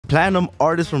platinum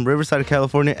artist from Riverside,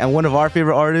 California, and one of our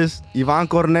favorite artists, Ivan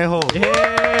Cornejo.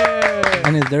 Yeah.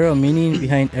 And is there a meaning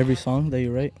behind every song that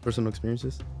you write? Personal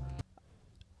experiences?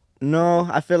 No,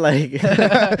 I feel like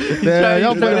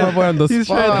Y'all put him up on the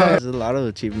spot. there's a lot of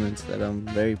achievements that I'm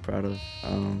very proud of.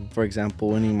 For example,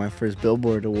 winning my first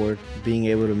Billboard award, being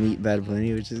able to meet Bad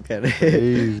Bunny, which is kind of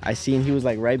I seen he was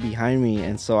like right behind me,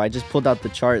 and so I just pulled out the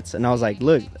charts and I was like,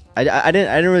 look, I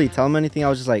didn't really tell him anything. I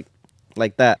was just like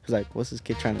that. He was like, what's this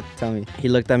kid trying to tell me? He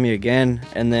looked at me again,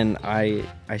 and then I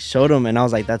showed him, and I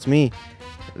was like, that's me,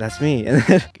 and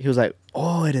then he was like,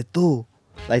 oh, eres tú.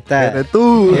 Like that. Eres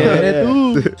tú.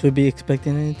 Yeah. Should we be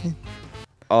expecting anything?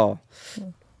 Oh,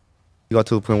 You got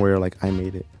to the point where you're like, I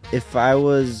made it. if I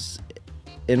was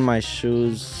in my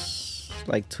shoes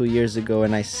like 2 years ago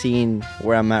and I seen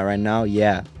where I'm at right now,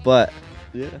 yeah. But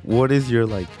yeah, What is your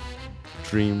like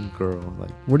dream girl?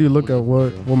 Like, What do you look at?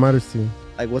 What matters to you?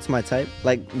 like what's my type?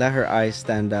 Like that her eyes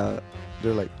stand out.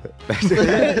 they're like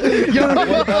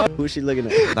Who's she looking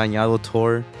at? Dañado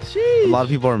Tour. A lot of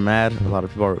people are mad. A lot of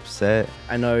people are upset.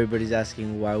 I know everybody's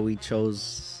asking why we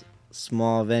chose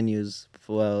small venues.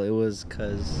 Well, it was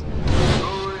because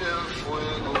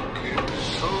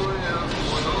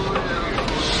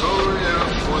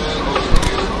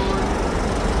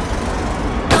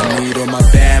Need all my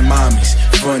bad mommies,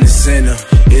 front and center.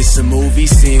 It's a movie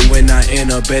scene when I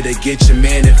enter. Better get your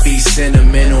man if he's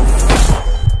sentimental.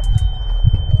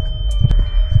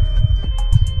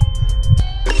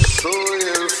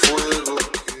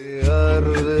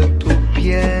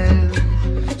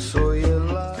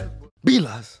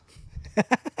 Vilas.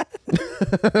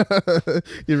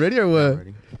 You ready or what?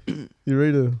 Ready? You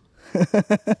ready to?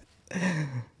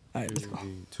 All right, let's go.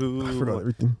 I forgot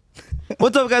everything.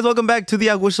 What's up, guys? Welcome back to the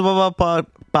Agushto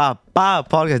Papa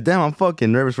Podcast. Damn, I'm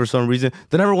fucking nervous for some reason.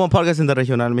 The #1 podcast in the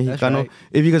Regional Mexicano. right.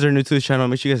 If you guys are new to this channel,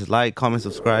 make sure you guys like, comment,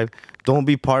 subscribe. Don't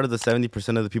be part of the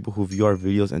 70% of the people who view our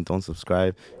videos and don't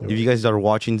subscribe. If you guys are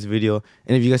watching this video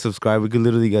and if you guys subscribe, we could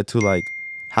literally get to like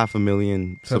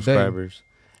 500,000 subscribers.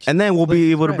 And then we'll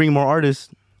be able to bring more artists.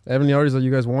 Have any artists that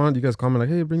you guys want? You guys comment like,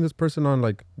 hey, bring this person on.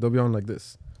 Like they'll be on like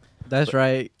this. That's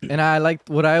right. And I like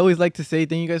what I always like to say,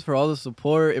 thank you guys for all the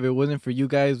support. If it wasn't for you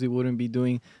guys, we wouldn't be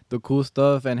doing the cool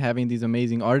stuff and having these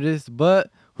amazing artists.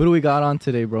 But who do we got on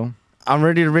today, bro? I'm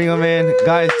ready to bring him in.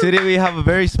 Guys, today we have a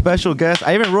very special guest.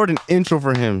 I even wrote an intro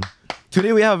for him.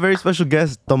 Today we have a very special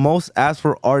guest, the most asked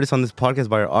for artist on this podcast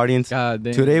by our audience. God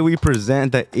damn. Today we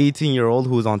present the 18-year-old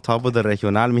who is on top of the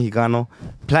Regional Mexicano,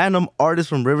 platinum artist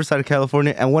from Riverside,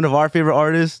 California, and one of our favorite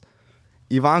artists,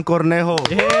 Ivan Cornejo.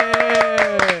 Yeah.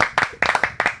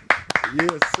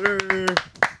 Yes, sir.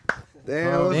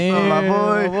 Damn, what's Damn, up,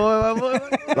 my boy?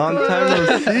 Long time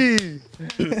no see.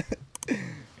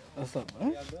 What's up,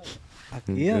 bro?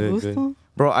 Yeah, Good, Agushto. good.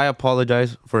 Bro, I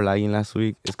apologize for lagging last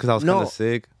week. It's because I was No. kind of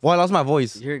sick. Well, I lost my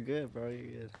voice. you're good, bro. You're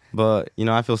good. But, you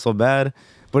know, I feel so bad.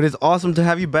 But it's awesome to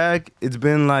have you back. It's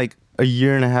been like a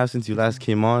year and a half since you last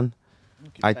came on.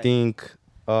 I think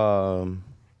so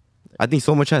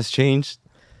much has changed.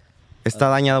 Esta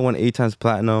Dañado won 8 times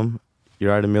platinum.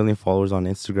 You're at 1 million followers on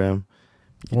Instagram.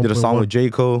 You did a song with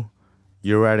Keko.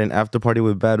 You're at an after party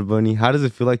with Bad Bunny. How does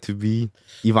it feel like to be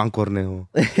Ivan Cornejo?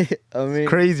 I mean,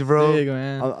 Crazy, bro. Big,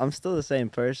 man. I'm still the same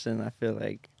person. I feel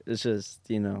like it's just,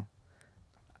 you know,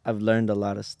 I've learned a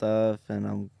lot of stuff and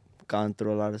I'm gone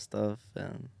through a lot of stuff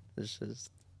and it's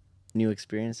just new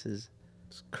experiences.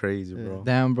 It's crazy, bro.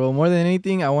 Damn, bro. More than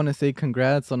anything, I want to say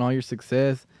congrats on all your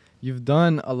success. You've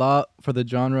done a lot for the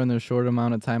genre in a short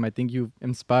amount of time. I think you've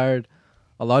inspired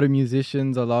a lot of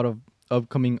musicians, a lot of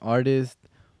upcoming artists.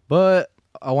 But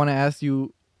I want to ask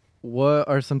you, what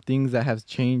are some things that have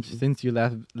changed since you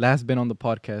last been on the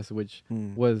podcast, which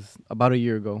was about a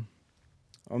year ago?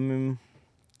 I mean,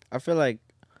 I feel like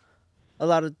a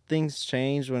lot of things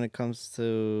change when it comes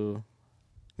to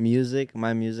music.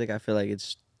 My music, I feel like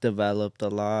it's developed a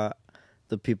lot.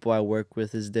 The people I work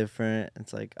with is different.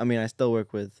 It's like, I mean, I still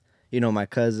work with, you know, my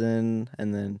cousin,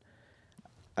 and then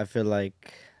I feel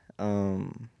like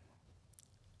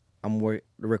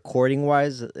recording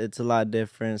wise, it's a lot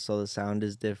different. So the sound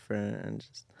is different, and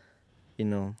just, you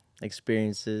know,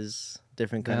 experiences,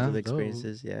 different kinds of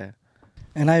experiences. Yeah.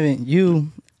 And Ivan,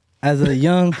 you, as a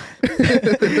young,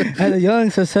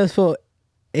 successful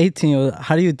 18-year-old,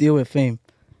 how do you deal with fame?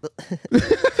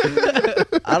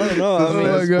 I don't know. I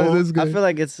mean, my God, this guy. I feel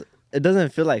like it doesn't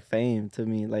feel like fame to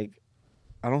me. Like,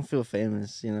 I don't feel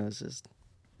famous, you know. It's just,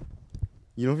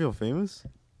 You don't feel famous?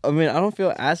 I mean, I don't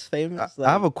feel as famous. I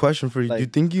have a question for you. Do you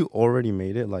like- think you already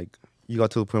made it? Like, you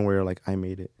got to the point where you're like, I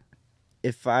made it.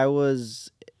 If I was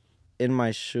in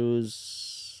my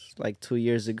shoes like 2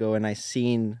 years ago and I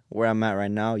seen where I'm at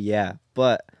right now, yeah.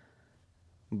 But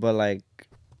But like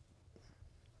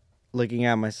looking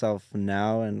at myself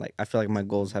now, and like I feel like my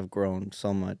goals have grown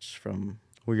so much from.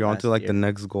 Well, you're on to last like the year.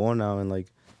 next goal now, and like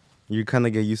you kind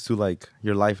of get used to like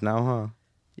your life now, huh?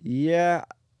 Yeah,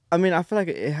 I mean, I feel like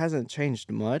it hasn't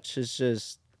changed much. It's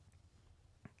just,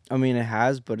 I mean, it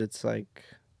has, but it's like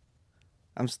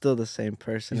I'm still the same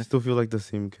person. You still feel like the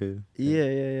same kid.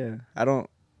 Yeah. I don't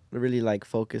really like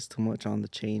focus too much on the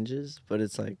changes, but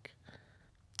it's like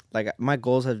my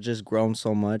goals have just grown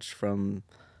so much from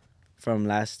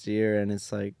last year, and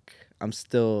it's like I'm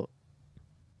still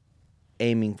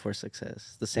aiming for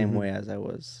success the same Mhm. way as I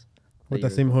was. a With that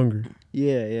year same ago. hunger.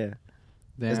 Yeah.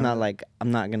 It's Damn. not like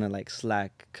I'm not gonna like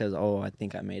slack because I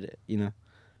think I made it. You know.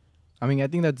 I mean, I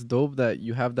think that's dope that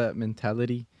you have that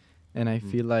mentality, and I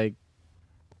feel like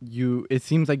it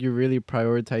seems like you're really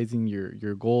prioritizing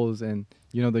your goals and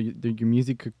your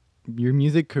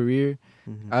music career.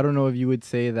 Mhm. I don't know if you would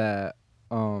say that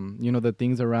the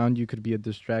things around you could be a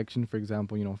distraction, for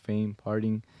example, fame,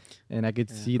 partying, and I could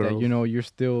Yeah. see that Growth. you're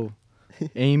still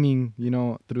aiming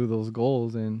through those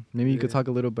goals, and maybe you could Yeah. talk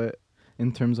a little bit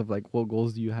in terms of like what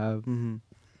goals do you have. Mm-hmm.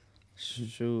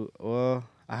 Shoot. Well,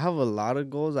 I have a lot of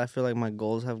goals. I feel like my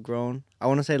goals have grown. I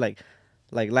want to say like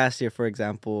last year, for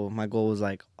example, my goal was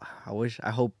like,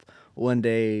 I hope one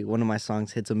day one of my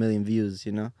songs hits 1 million views,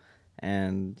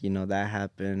 and that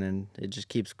happened, and it just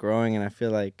keeps growing. And I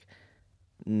feel like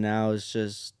now it's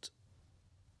just,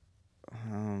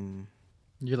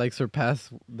 You like surpass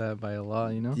that by a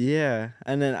lot, yeah.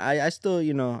 And then I still,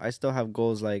 I still have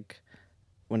goals like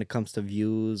when it comes to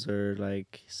views or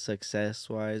like success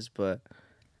wise, but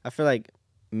I feel like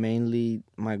mainly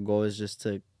my goal is just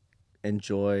to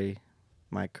enjoy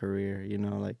my career,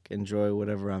 like enjoy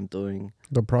whatever I'm doing.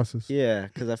 The process. Yeah,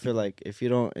 because I feel like if you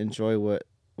don't enjoy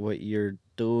what you're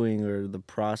doing or the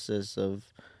process of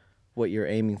what you're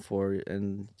aiming for,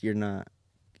 and you're not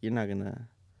gonna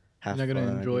have You're not gonna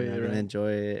fun, enjoy you're it, not gonna right?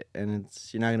 enjoy it, and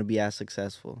you're not gonna be as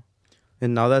successful.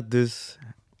 And now that this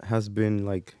has been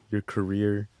like your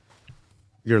career,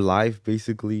 your life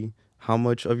basically, how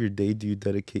much of your day do you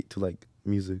dedicate to like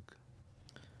music?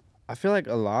 I feel like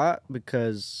a lot,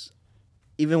 because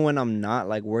even when I'm not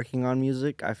like working on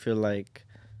music, I feel like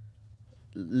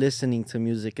listening to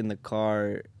music in the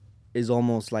car is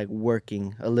almost like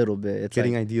working a little bit. It's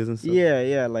Getting like, ideas and stuff?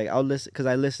 yeah, like I'll listen, because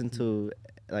I listen to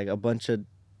like a bunch of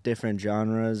different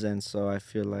genres, and so I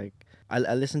feel like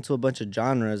I listen to a bunch of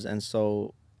genres, and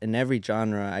so in every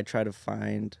genre I try to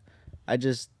find, I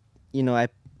just I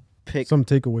pick Some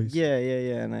takeaways. yeah,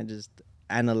 and I just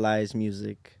analyze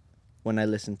music when I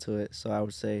listen to it. So I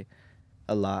would say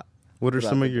a lot. What are throughout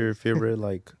some the of your days. favorite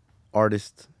like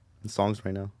artists and songs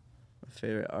right now? My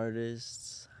favorite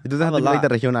artists. It doesn't have I to have be a like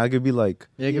that lot. regional. It could be like,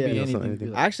 Yeah, it could Yeah. be Yeah, anything. something. It could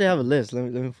be I like- actually have a list. Let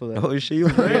me pull that up. oh shit, you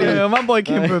yeah, my boy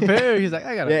came prepared. He's like,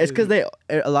 I got. Yeah, it's because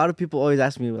a lot of people always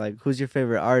ask me like, who's your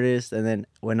favorite artist? And then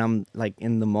when I'm like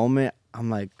in the moment,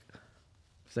 I'm like,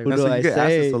 who That's do what I you get asked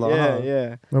say? this a lot, Yeah, huh?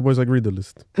 yeah. My boy's like, read the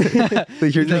list. So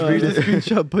you're just No. reading. Just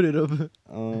screenshot, put it up.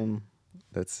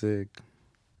 That's sick.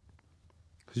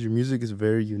 Cause your music is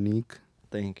very unique.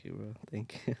 Thank you, bro.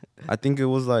 Thank you. I think it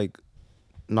was like,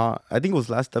 I think it was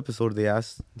last episode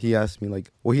he asked me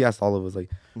like, well, he asked all of us like,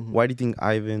 Mhm. why do you think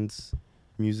Ivan's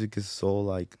music is so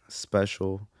like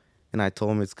special? And I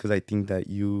told him it's because I think that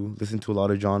you listen to a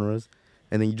lot of genres,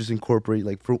 and then you just incorporate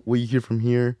like what you hear from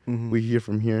here, Mhm. what you hear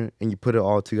from here, and you put it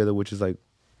all together, which is like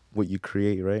what you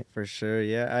create, right? For sure,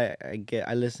 yeah.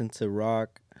 I listen to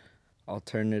rock,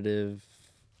 alternative.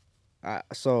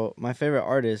 So my favorite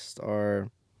artists are.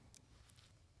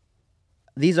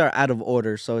 These are out of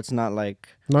order, so it's not like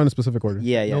Not in a specific order.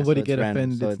 yeah. Nobody so it's get random.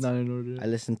 offended. So it's not in order. I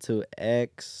listen to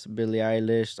X, Billie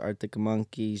Eilish, Arctic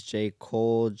Monkeys, J.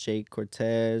 Cole, Jake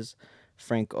Cortez,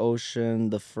 Frank Ocean,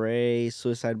 The Fray,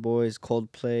 Suicide Boys,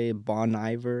 Coldplay, Bon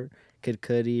Iver, Kid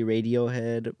Cudi,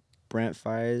 Radiohead, Brent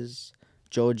Fires,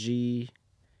 Joji,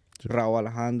 Raul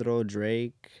Alejandro,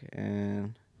 Drake,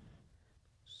 and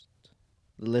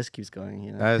the list keeps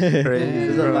going. That's crazy,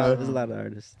 There's a lot of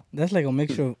artists. That's like a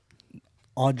mixture of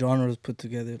all genres put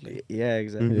together. Like, Yeah,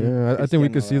 exactly. Yeah, I It's think we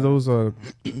getting could a see lot.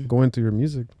 those go into your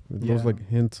music. Those Yeah. like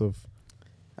hints of.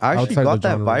 I actually Outside got the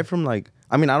that genre. vibe from like,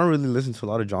 I mean, I don't really listen to a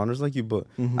lot of genres like you, but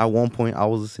Mhm. at one point I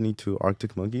was listening to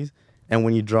Arctic Monkeys, and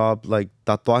when you dropped like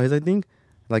tatuajes, I think,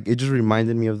 like it just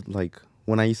reminded me of like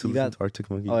when I used to You listen got- to Arctic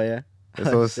Monkeys. Oh yeah, It's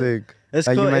so sick. It's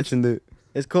Like cool. you mentioned it.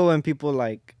 It's cool when people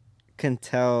like can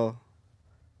tell.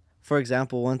 For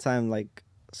example, one time like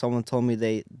someone told me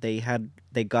they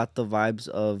got the vibes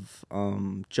of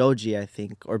Joji, I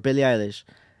think, or Billie Eilish,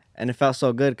 and it felt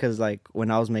so good because like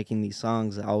when I was making these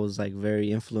songs, I was like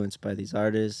very influenced by these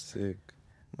artists. Sick.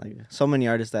 like so many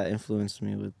artists that influenced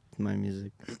me with my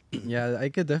music. Yeah, I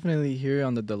could definitely hear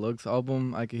on the deluxe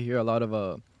album. I could hear a lot of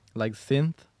like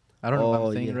synth. I don't know if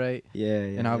I'm saying it right. Yeah,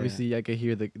 And obviously, I could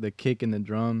hear the kick and the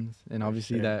drums, and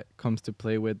obviously sure. that comes to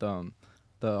play with the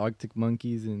Arctic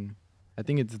Monkeys, and I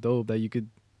think it's dope that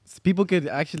people could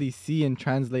actually see and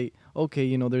translate. Okay,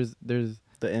 you know, there's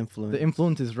the influence. the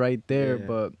influence is right there, Yeah.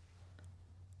 but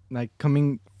like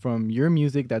coming from your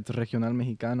music that's regional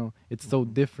mexicano, it's so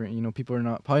different. You know, people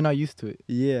are probably not used to it.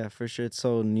 Yeah, for sure. It's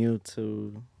so new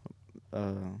to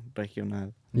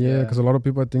regional. Yeah, because a lot of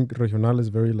people, I think regional is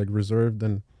very like reserved,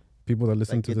 and people that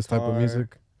listen Like to this type of guitar,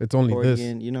 music, it's only this.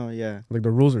 Organ, you know, yeah. Like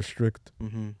the rules are strict.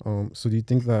 Mm-hmm. So do you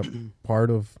think that part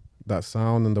of that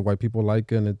sound and the why people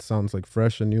like it and it sounds like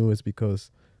fresh and new is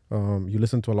because you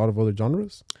listen to a lot of other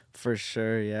genres? For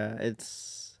sure, yeah.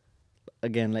 It's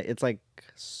again like it's like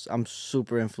I'm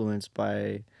super influenced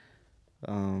by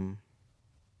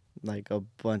like a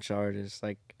bunch of artists.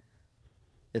 Like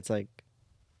it's like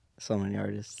so many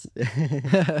artists.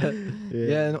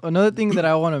 Yeah. And another thing that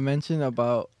I want to mention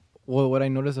about what I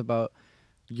noticed about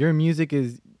your music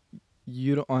is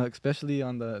you don't, especially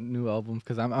on the new album,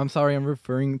 because I'm sorry I'm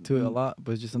referring to it a lot,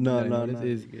 but it's just something that I noticed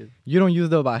is you don't use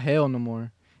the bajeo no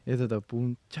more. Is it the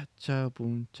boom cha cha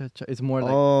boom cha cha? It's more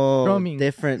like strumming.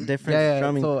 different Yeah,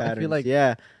 strumming so patterns. I feel like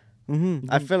yeah. You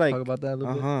I can feel like talk about that a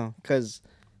little bit. Because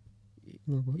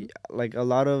like a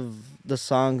lot of the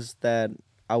songs that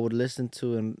I would listen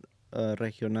to in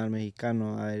regional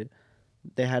mexicano,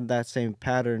 they had that same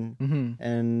pattern, Mm-hmm.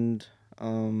 and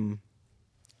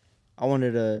I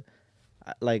wanted to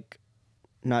like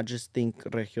not just think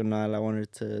regional. I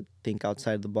wanted to think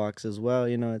outside the box as well,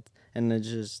 you know. And it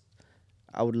just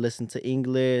I would listen to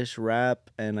English rap,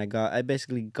 and I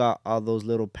basically got all those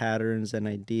little patterns and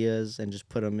ideas and just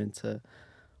put them into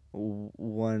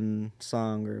one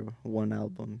song or one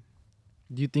album.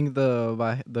 Do you think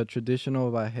the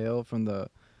traditional bajeo from the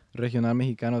regional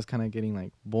mexicano is kind of getting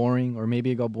like boring, or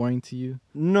maybe it got boring to you?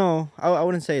 No, I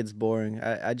wouldn't say it's boring.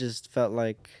 I just felt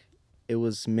like it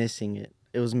was missing it.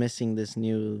 It was missing this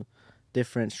new,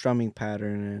 different strumming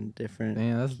pattern and different.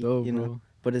 Man, that's dope, you know. bro.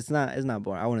 But it's not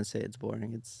boring. I wouldn't say it's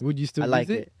boring. It's Would you still I like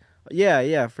use it.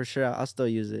 Yeah, for sure. I'll still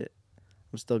use it.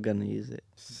 I'm still gonna use it.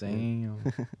 Same.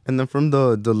 And then from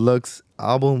the deluxe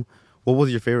album, what was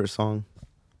your favorite song?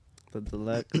 The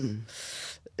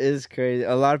deluxe is crazy.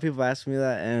 A lot of people ask me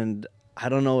that, and I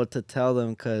don't know what to tell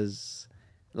them because,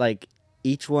 like,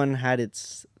 each one had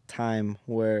its time.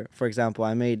 Where, for example,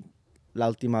 I made La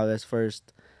Ultima Vez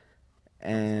first,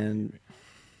 and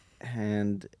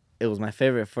it was my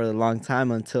favorite for a long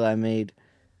time until I made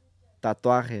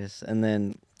Tatuajes, and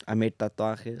then I made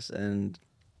Tatuajes, and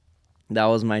that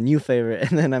was my new favorite.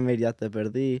 And then I made Ya Te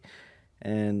Perdí,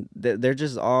 and they're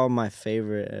just all my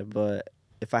favorite. But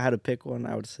if I had to pick one,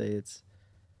 I would say it's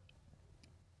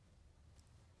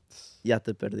Ya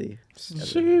Te Perdí.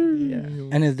 Yeah.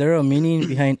 And is there a meaning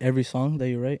behind every song that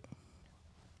you write?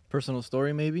 Personal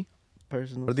story, maybe?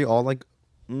 Personal. Are they all like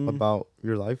Mm, about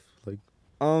your life, like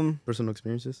personal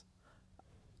experiences?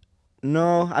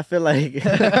 No, I feel like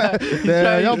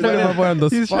Damn, y'all putting my boy on the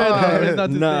He's trying his hardest spot.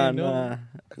 not to nah, say no.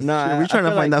 nah. We trying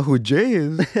to find out who Jay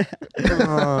is.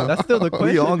 That's still the question.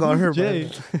 We all got Who's her,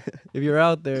 Jay? If you're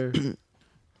out there, you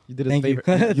did us a Thank you.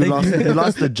 favor. You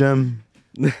lost the gem.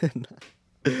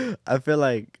 I feel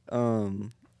like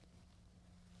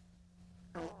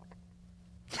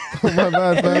My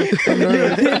bad,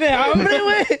 man. I'm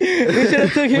nervous. We should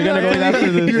have took him. We're gonna go in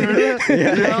after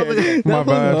this. My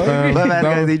bad, fam. My bad,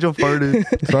 guys. No, Angel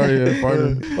farted. sorry,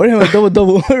 pardon. What him a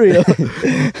double hurry up.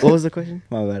 what was the question?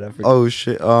 My bad, I forgot. Oh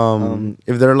shit.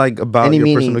 If they're like about Any your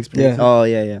meaning? personal experience. Yeah. Oh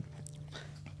yeah.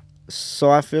 So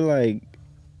I feel like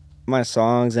my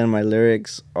songs and my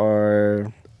lyrics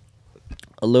are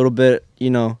a little bit, you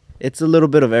know, it's a little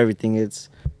bit of everything. It's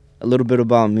a little bit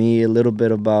about me, a little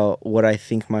bit about what I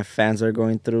think my fans are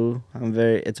going through.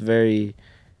 It's very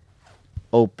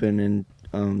open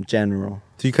and general.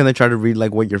 So you kind of try to read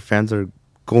like what your fans are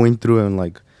going through and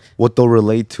like what they'll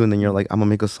relate to, and then you're like, I'm gonna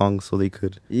make a song so they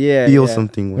could feel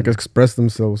something. Like express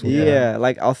themselves. With Yeah,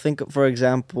 like I'll think, for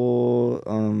example,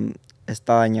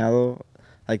 esta Dañado,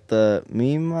 like the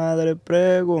Mi madre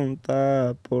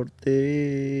pregunta por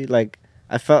ti. Like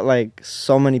I felt like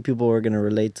so many people were gonna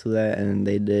relate to that, and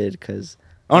they did, cause.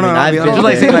 I been was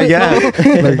like there. saying like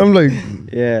yeah, Like, I'm like,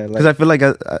 Yeah, because I feel like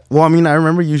well, I mean, I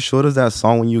remember you showed us that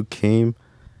song when you came.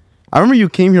 I remember you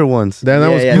came here once. damn, that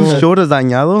was Yeah, You cool. showed us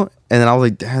Dañado, and then I was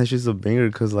like, damn, this shit's a banger.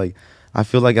 Because like, I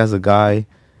feel like as a guy,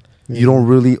 you don't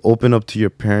really open up to your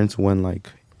parents when like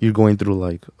you're going through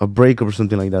like a breakup or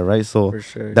something like that, right? So for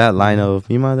sure. that line of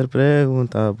Mi madre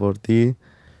pregunta por ti,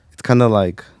 it's kind of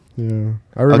like Yeah,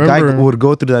 I a guy remember. would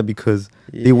go through that because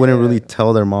they wouldn't Yeah. really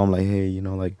tell their mom like, hey, you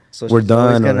know, like So we're she's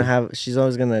always done, gonna or- she's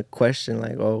always gonna question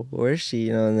like, oh, where is she?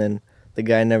 You know, and then the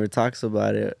guy never talks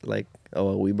about it. Like,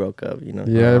 oh, we broke up. You know.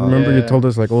 Yeah, I remember you Yeah. told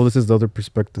us like, oh, this is the other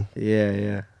perspective.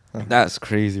 Yeah. that's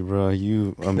crazy, bro.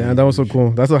 You, I mean, Yeah, that was so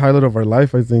cool. That's the highlight of our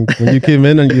life, I think. When you came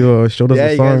in and you showed us Yeah,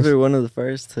 the you guys songs. were one of the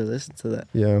first to listen to that.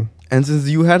 Yeah, And since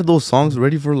you had those songs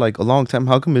ready for like a long time,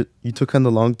 how come you took kind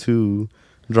of long to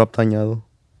drop Dañado?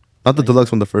 Not the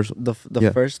deluxe one, the first one. The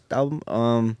Yeah. first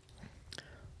album.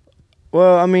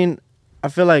 Well, I mean, I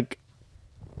feel like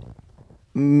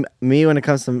me when it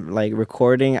comes to like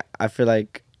recording, I feel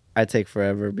like I take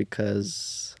forever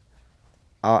because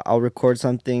I'll record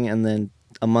something and then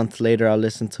a month later I'll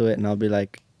listen to it and I'll be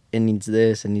like, it needs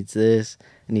this, it needs this,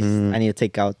 I need to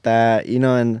take out that, you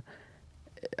know. And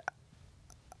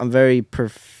I'm very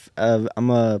I'm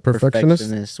a Perfectionist?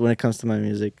 perfectionist when it comes to my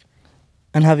music.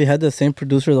 And have you had the same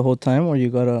producer the whole time, or you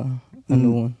got a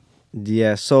new one?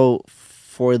 Yeah, so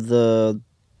for the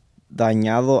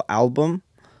Dañado album,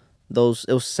 it was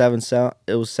seven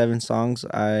songs.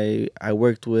 I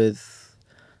worked with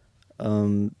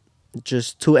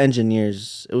just two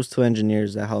engineers. It was two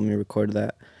engineers that helped me record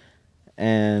that.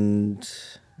 And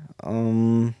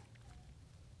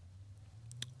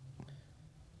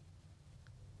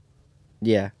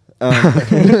yeah.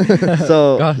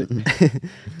 So Got it. the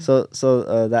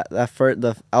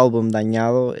album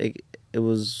Dañado, it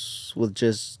was with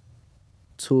just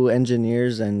two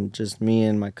engineers and just me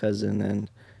and my cousin and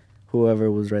whoever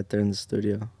was right there in the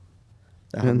studio.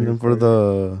 that helped And me then for record.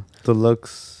 the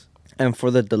deluxe, And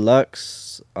for the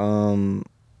deluxe,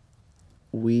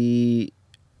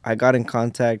 I got in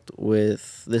contact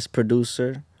with this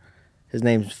producer. His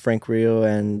name's Frank Rio,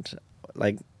 and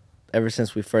like ever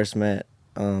since we first met,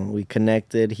 we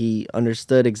connected. He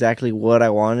understood exactly what I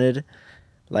wanted.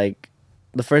 Like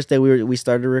the first day we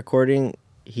started recording,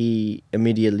 he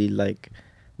immediately like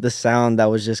the sound that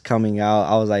was just coming out.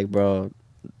 I was like, bro,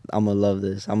 I'm gonna love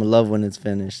this. I'm gonna love when it's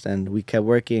finished. And we kept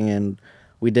working, and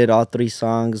we did all three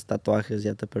songs, Tatuajes,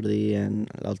 Ya Te Perdí, and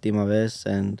La Ultima Vez,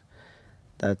 and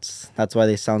that's why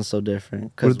they sound so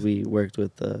different, because we worked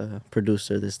with the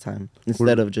producer this time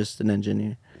instead of just an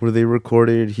engineer. were they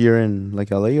recorded here in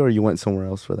like LA, or you went somewhere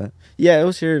else for that? Yeah, it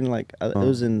was here in like it Oh.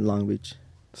 was in Long Beach.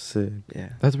 Sick.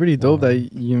 Yeah. That's pretty dope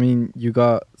that you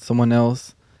got someone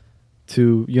else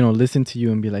to, listen to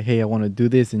you and be like, hey, I want to do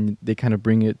this, and they kind of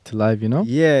bring it to life, you know?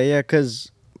 Yeah,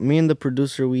 because me and the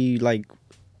producer, we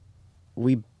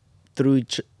threw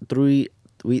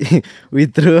we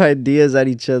threw ideas at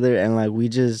each other, and like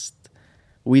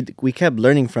we kept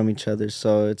learning from each other.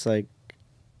 So it's like,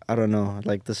 I don't know,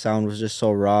 like the sound was just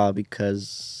so raw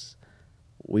because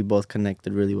we both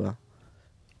connected really well.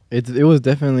 It was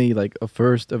definitely like a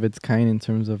first of its kind in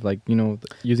terms of like,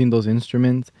 using those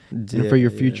instruments. And for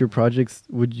your future projects,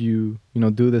 would you,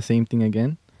 do the same thing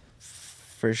again?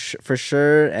 for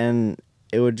sure, and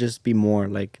it would just be more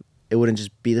like, it wouldn't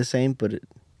just be the same, but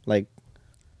like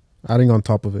adding on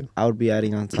top of it. I would be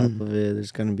adding on top of it.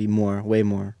 There's gonna be more, way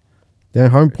more. Yeah,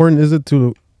 how important is it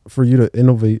for you to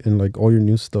innovate in like all your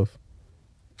new stuff?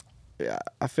 Yeah,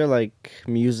 I feel like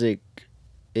music,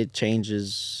 it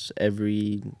changes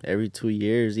every 2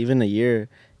 years, even a year,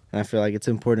 and I feel like it's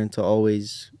important to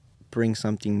always bring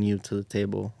something new to the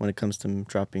table when it comes to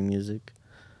dropping music.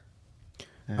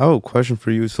 I have a question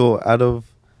for you. So, out of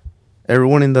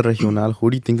everyone in the regional, who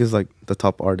do you think is like the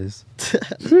top artist?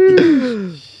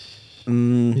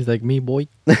 He's like, me, boy.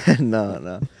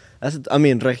 No. I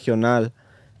mean, regional.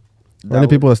 How many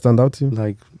people that stand out to you?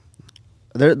 Like,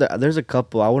 There's a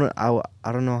couple.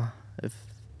 I don't know if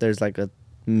there's like a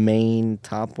main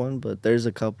top one, but there's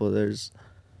a couple. There's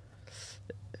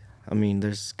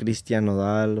Cristian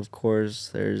Nodal, of course.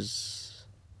 There's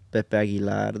Pepe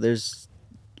Aguilar. There's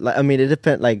it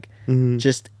depends. Like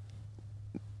just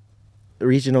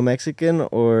regional Mexican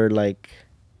or like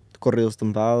corridos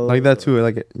tumbados. like that too.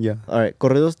 Like, yeah. All right,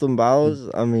 corridos tumbados.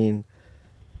 I mean,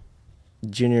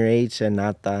 Junior H and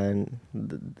Nata, and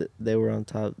they were on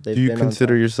top. They've Do you been on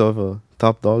consider top. yourself a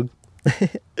top dog?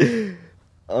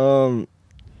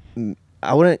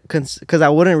 I wouldn't, because I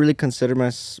wouldn't really consider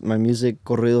my music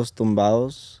corridos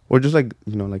tumbados. Or just like,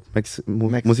 like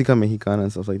música mexicana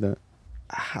and stuff like that?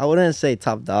 I wouldn't say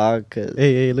top dog, cause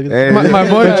Hey, look at Hey, my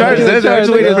boy. Charles, Charles, I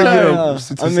just waited for Charles.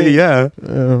 you to I say mean- yeah.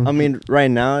 Yeah. I mean, right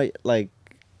now, like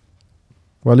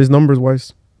Well, at least numbers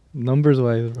wise. Numbers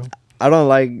wise, bro. I don't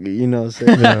like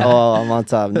saying, Yeah. oh, I'm on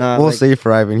top. Nah, We'll like, say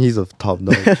for Ivan, he's a top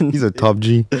dog. He's a top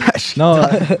G. No,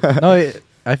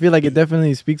 I feel like it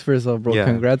definitely speaks for itself, bro. Yeah.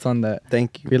 Congrats on that.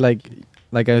 thank I you. feel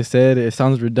like I said, it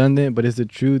sounds redundant, but it's the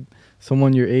truth.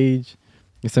 someone your age.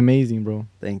 It's amazing, bro.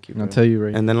 Thank you, And I'll bro. tell you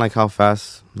right. And then like how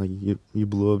fast like you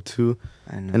blew up too.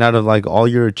 I know. And out of like all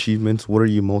your achievements, what are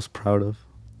you most proud of?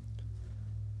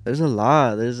 There's a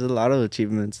lot of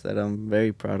achievements that I'm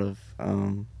very proud of.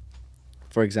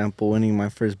 For example, winning my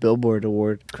first Billboard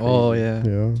award. Oh Crazy. yeah.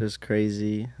 Yeah. Just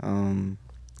crazy.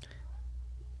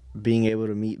 Being able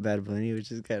to meet Bad Bunny,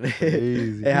 which is kind of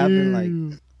Crazy. it happened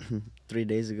like 3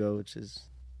 days ago,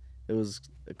 it was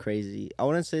crazy. I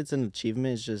wouldn't say it's an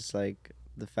achievement. It's just like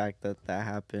the fact that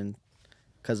happened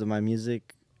because of my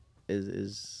music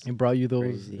is It brought you those.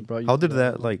 Crazy. It brought you How to did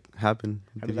that like happen?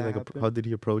 How Did did he that like happen? how did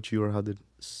he approach you, or how did?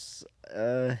 It's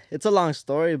a long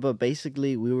story, but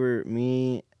basically it was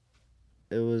me.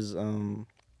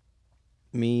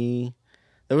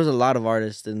 There was a lot of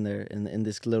artists in there in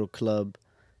this little club,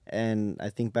 and I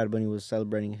think Bad Bunny was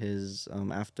celebrating his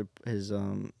after his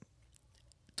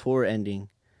tour ending.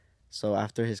 So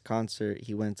after his concert,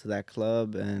 he went to that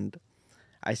club, and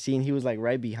I seen he was like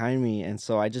right behind me, and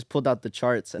so I just pulled out the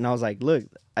charts, and I was like, "Look,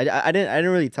 I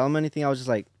didn't really tell him anything. I was just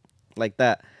like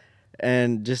that."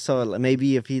 And just so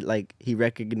maybe if he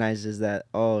recognizes that,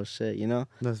 oh shit, you know.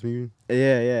 That's me.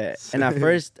 Yeah. And at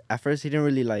first he didn't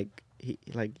really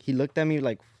he looked at me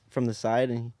like from the side,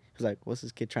 and he was like, "What's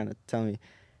this kid trying to tell me?"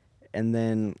 And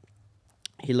then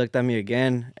he looked at me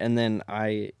again, and then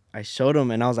I showed him,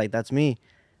 and I was like, "That's me."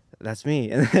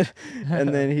 And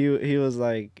then he was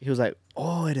like,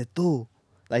 "Oh, eres tú,"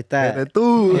 like that. Eres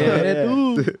tú.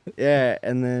 Yeah. Yeah.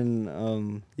 And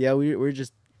then we were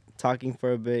just talking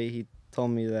for a bit. He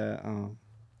told me that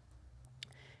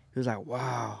he was like,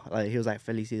 "Wow," like he was like,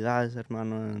 "Felicidades,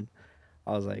 hermano," and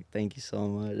I was like, "Thank you so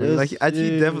much." It was Like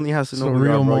he definitely has to It's know a who you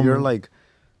are, real bro. You're moment. like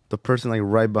the person like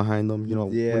right behind them. You know,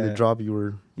 when Yeah. they drop,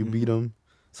 you beat him.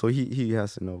 So he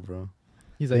has to know, bro.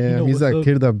 He's like, Yeah, you know he's what's that up.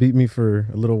 kid that beat me for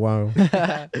a little while.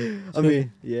 I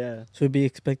mean, yeah. Should we be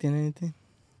expecting anything?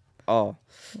 Oh,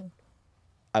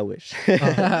 I wish. You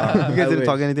guys I didn't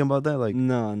talk wish. anything about that, like.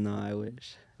 No, I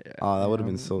wish. Yeah. Oh, that would have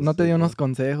been so. No te sick, dio bro. unos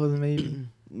consejos, maybe.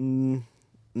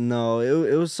 No,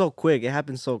 it was so quick. It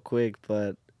happened so quick,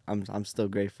 but I'm still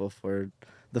grateful for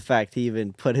the fact he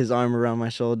even put his arm around my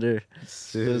shoulder.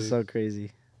 It was so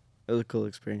crazy. It was a cool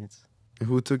experience.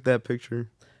 Who took that picture?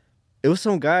 It was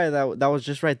some guy that was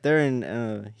just right there,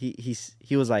 and he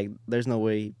was like, "There's no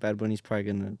way Bad Bunny's probably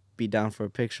gonna be down for a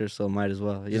picture, so might as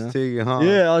well." You know? Just take it, huh?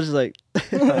 Yeah, I was just like,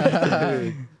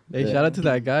 Hey, shout out to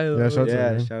that guy. Though. Yeah, shout out to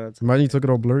yeah, him. shout out to Imagine you took it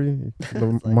all blurry.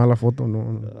 The mala photo,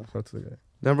 no. Shout out to the guy.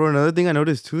 Then, bro, another thing I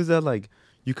noticed too is that like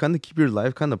you kind of keep your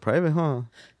life kind of private, huh?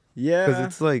 yeah. Because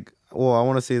it's like, well, I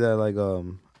want to say that like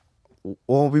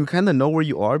well, we kind of know where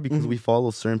you are because we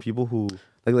follow certain people who,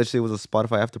 like, let's say it was a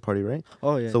Spotify after party, right?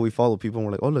 Oh yeah. So we follow people and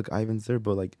we're like, oh look, Ivan's there,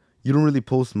 but like you don't really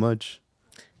post much.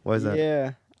 Why is that?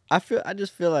 Yeah, I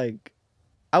just feel like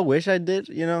I wish I did,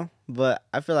 you know, but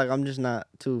I feel like I'm just not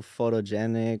too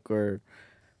photogenic or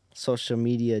social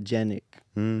media genic.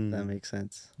 If that makes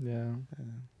sense. Yeah.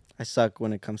 I suck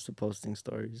when it comes to posting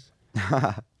stories.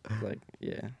 Like,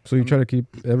 yeah. So you try to keep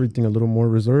everything a little more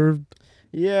reserved.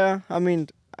 Yeah, I mean,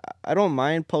 I don't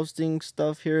mind posting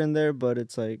stuff here and there, but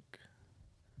it's like,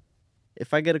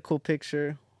 if I get a cool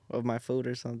picture of my food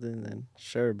or something, then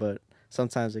sure, but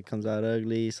sometimes it comes out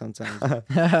ugly, sometimes,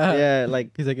 yeah,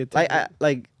 like, He's like,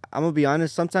 I'm gonna be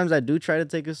honest, sometimes I do try to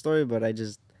take a story, but I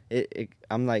just,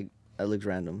 I'm like, it looks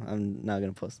random, I'm not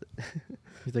gonna post it.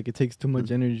 he's like, it takes too much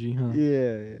energy, huh?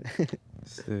 Yeah.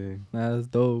 Sick. Nah, that's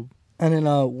dope. And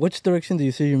then, which direction do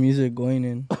you see your music going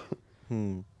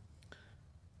in?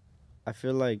 I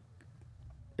feel like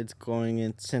it's going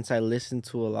in, since I listen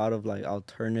to a lot of like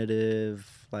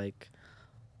alternative, like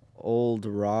old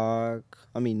rock,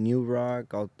 new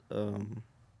rock,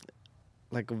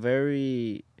 like a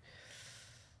very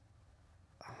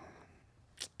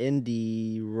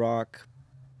indie rock,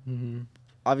 Mm-hmm.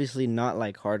 obviously not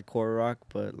like hardcore rock,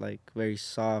 but like very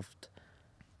soft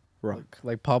rock,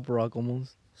 Like pop rock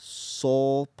almost.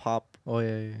 soul pop, Oh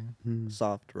yeah.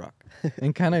 soft rock.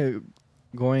 And kind of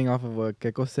going off of what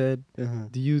Keko said,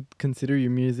 do you consider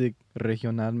your music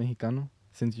regional mexicano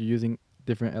since you're using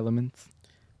different elements?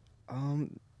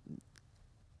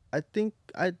 I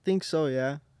think so,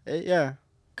 yeah. Yeah,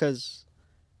 cuz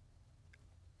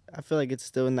I feel like it's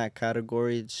still in that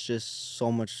category. It's just so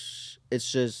much,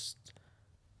 it's just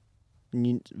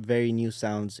very new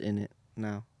sounds in it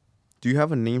now. Do you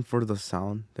have a name for the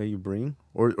sound that you bring,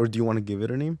 or do you want to give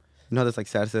it a name? You know, that's like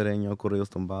salsereño, corridos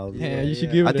tumbados. Yeah, Yeah, you should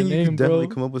yeah. give it I a think you name, could definitely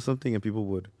bro. come up with something and people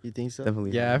would You think so?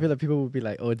 definitely. Yeah, I feel like people would be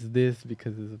like, oh, it's this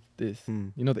because of this.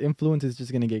 You know, the influence is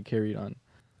just going to get carried on.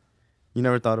 You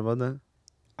never thought about that?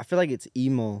 I feel like it's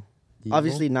emo. Emo?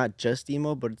 Obviously not just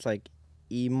emo, but it's like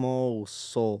emo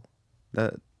soul.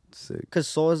 That's sick. Cause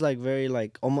soul is like very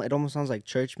like almost, it almost sounds like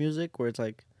church music where it's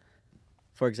like,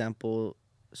 for example,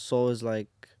 soul is like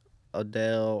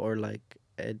Adele or like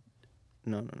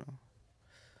no.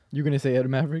 You're gonna say Ed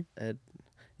Maverick?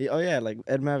 Oh yeah, like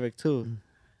Ed Maverick too.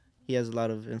 He has a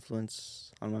lot of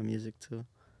influence on my music too.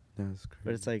 That's crazy.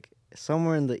 But it's like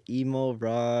somewhere in the emo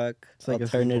rock, It's like a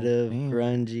alternative, single-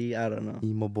 grungy. I don't know.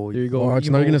 emo boy. There you go. Watch,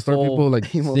 now you're Emo, gonna start soul. people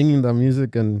like Emo. singing that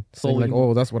music and saying Soul like, emo.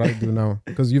 oh, that's what I do now.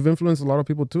 Because you've influenced a lot of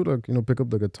people too to pick up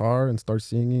the guitar and start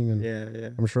singing, and Yeah.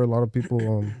 I'm sure a lot of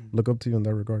people look up to you in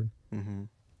that regard. Mm-hmm.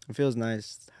 It feels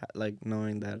nice, like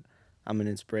knowing that I'm an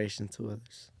inspiration to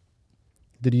others.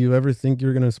 Did you ever think you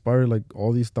were gonna inspire like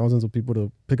all these thousands of people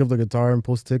to pick up the guitar and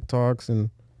post TikToks and?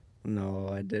 No,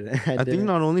 I didn't. I think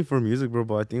not only for music, bro,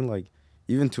 but I think like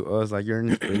even to us, like you're an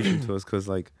inspiration to us. Cause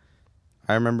like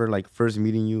I remember like first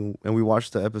meeting you and we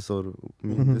watched the episode of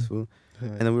me and this fool,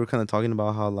 and then we were kind of talking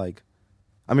about how like,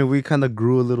 I mean, we kind of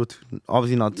grew a little too,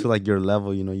 obviously not to like your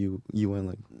level, you know, you went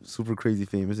like super crazy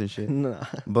famous and shit. No.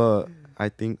 But I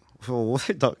think, what was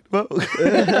I talking about?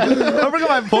 I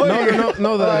forgot my point.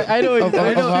 No. I know.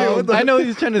 I know what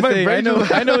he's trying to My say. brain I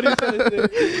know what he's trying to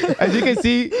say. As you can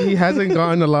see, he hasn't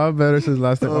gotten a lot better since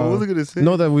last time. What was I gonna say?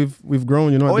 Know that we've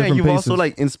grown, at Oh yeah, different you've paces. also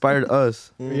like inspired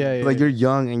us. Yeah. Like you're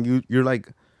young and you're like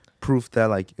proof that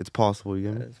like it's possible.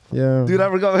 You get me? yeah. Dude, I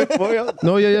forgot my point.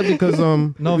 No, yeah, because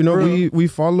No, you know, for real. we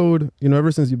followed,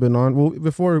 ever since you've been on. Well,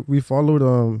 before we followed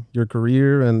your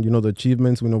career and the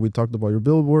achievements. We talked about your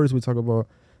billboards. We talked about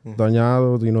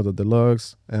Dañado, the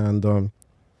deluxe, and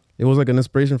it was like an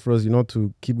inspiration for us,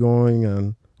 to keep going.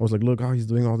 And I was like, look how he's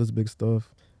doing all this big stuff,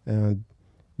 and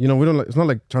we don't like. It's not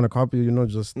like trying to copy,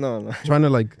 just No. trying to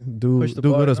like do Push the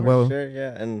good bar. as well. Sure,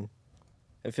 yeah, and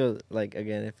it feels like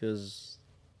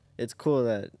it's cool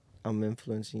that I'm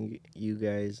influencing you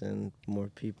guys and more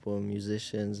people,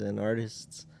 musicians and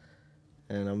artists,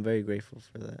 and I'm very grateful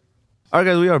for that. All right,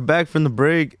 guys, we are back from the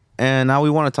break, and now we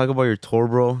want to talk about your tour,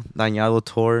 bro. Dañado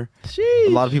Tour. A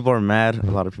lot of people are mad. A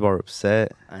lot of people are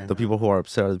upset. I know. The people who are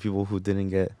upset are the people who didn't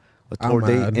get a I'm tour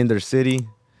date mad. in their city.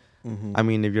 Mhm. I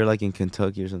mean, if you're like in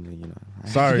Kentucky or something,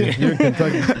 Sorry, you're in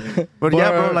Kentucky. But yeah,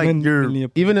 bro, like your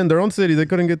Even in their own city, they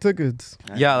couldn't get tickets.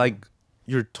 yeah, like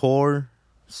your tour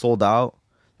sold out.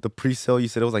 The pre-sale, you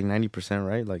said it was like 90%,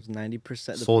 right? Like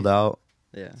 90% sold out.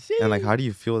 Yeah. And like, how do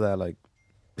you feel that like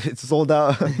it's sold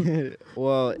out?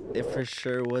 Well, it for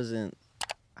sure wasn't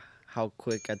how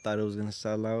quick I thought it was gonna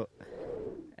sell out,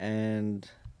 and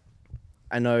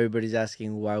I know everybody's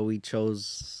asking why we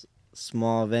chose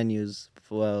small venues.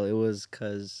 Well, it was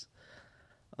because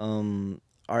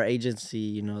our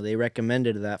agency, they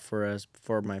recommended that for us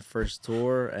for my first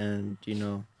tour, and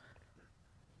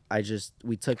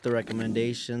we took the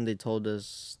recommendation. They told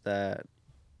us that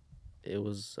it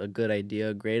was a good idea,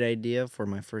 a great idea for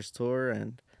my first tour,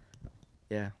 and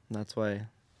yeah, that's why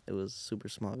it was super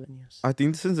small venues. I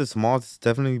think since it's small, it's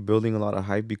definitely building a lot of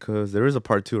hype because there is a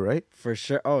part 2, right? For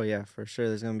sure. Oh yeah, for sure.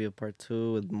 There's gonna be a part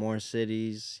 2 with more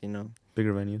cities,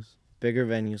 Bigger venues. bigger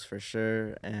venues for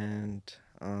sure, and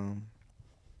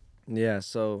yeah.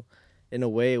 So in a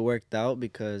way, it worked out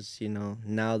because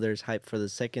now there's hype for the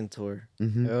second tour,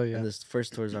 Mm-hmm. Hell yeah. and this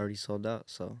first tour is already sold out.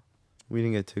 So We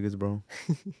didn't get tickets, bro.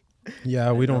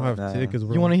 Yeah, we don't have Nah. tickets,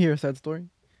 bro. You want to hear a sad story?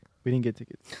 We didn't get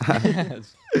tickets.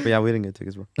 But yeah, we didn't get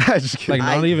tickets, bro. Just kidding.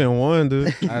 like not even one,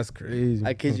 dude. That's crazy.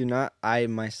 I kid you not, I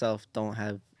myself don't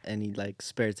have any like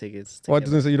spare tickets. To Oh, I get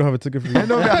just didn't say you don't have a ticket for you. I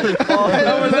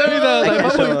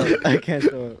can't show up. I can't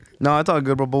show up. No, it's all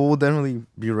good, bro. But we'll definitely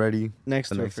be ready Next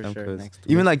the tour next for time. sure. 'Cause Next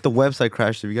tour. even like the website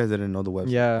crashed. If you guys didn't know the website.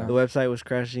 Yeah. The website was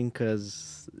crashing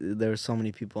because there were so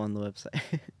many people on the website.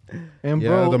 And Yeah,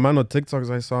 bro, the amount of TikToks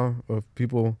I saw of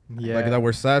people yeah. like that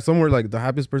were sad. Some were like the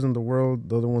happiest person in the world.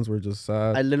 The other ones were just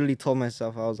sad. I literally told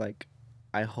myself, I was like,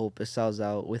 I hope it sells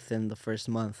out within the first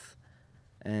month.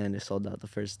 And it sold out the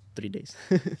first 3 days.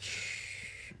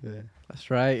 Yeah.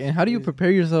 That's right. And how do you prepare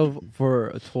yourself for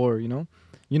a tour,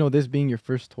 this being your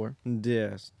first tour?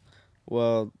 Yes.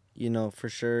 Well, for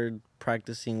sure,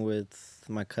 practicing with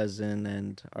my cousin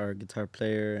and our guitar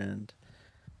player and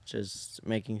just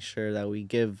making sure that we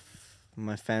give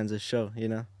my fans a show,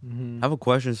 Mm-hmm. I have a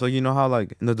question. So you know how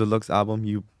like in the deluxe album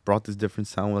you brought this different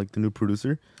sound with like the new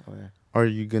producer? Oh, yeah. Are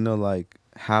you gonna like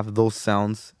have those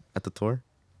sounds at the tour?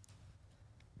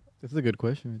 That's a good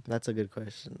question. Right there. That's a good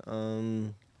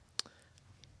question.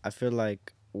 I feel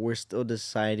like we're still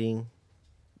deciding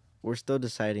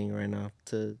right now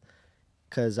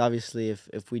because obviously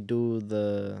if we do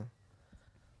the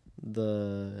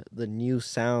new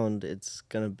sound, it's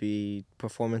gonna be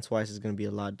performance wise, it's gonna be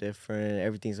a lot different.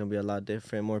 Everything's gonna be a lot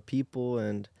different, more people,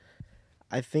 and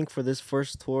I think for this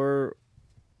first tour,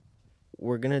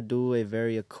 we're gonna do a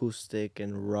very acoustic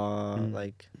and raw,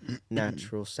 like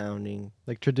natural sounding.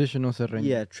 Like traditional serreño.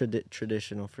 Yeah,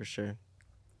 traditional for sure.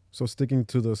 So sticking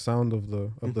to the sound of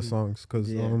the songs,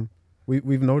 because Yeah.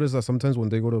 we've noticed that sometimes when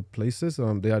they go to places,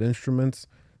 they add instruments.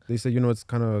 They say, it's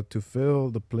kind of to fill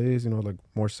the place, like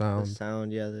more The sound.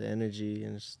 sound, yeah, the energy,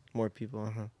 and just more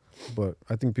people. But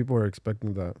I think people are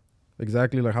expecting that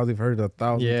exactly like how they've heard it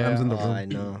 1,000 times in the room. I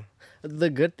know. The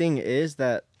good thing is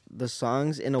that the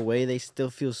songs, in a way, they still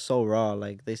feel so raw.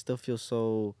 Like they still feel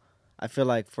so. I feel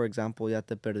like, for example, Ya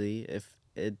Te Perdí. If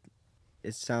it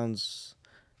sounds,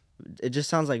 it just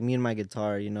sounds like me and my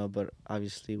guitar, But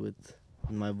obviously with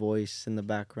my voice in the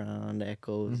background, the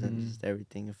echoes and just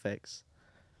everything effects.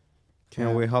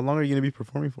 Can't wait. How long are you gonna be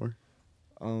performing for?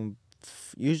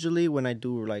 Usually when I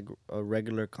do like a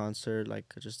regular concert, like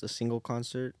just a single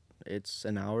concert, it's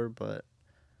an hour, but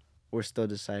we're still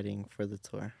deciding for the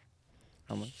tour.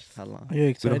 How long? Are you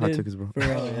We don't have excited? tickets, bro. For,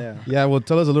 Yeah. Yeah, well,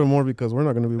 tell us a little more because we're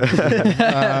not going to be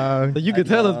able to. You could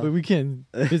tell us, know. but we can't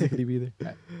physically be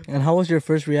there. And how was your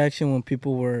first reaction when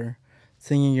people were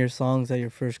singing your songs at your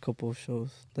first couple of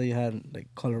shows that you had, like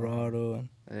Colorado? And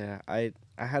Yeah,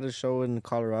 I had a show in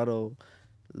Colorado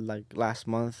like last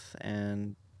month,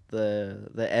 and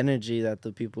the energy that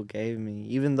the people gave me,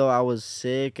 even though I was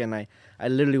sick and I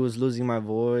literally was losing my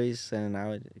voice and I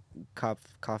would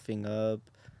coughing up,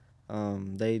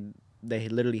 they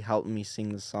literally helped me sing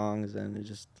the songs, and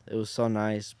it was so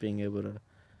nice being able to,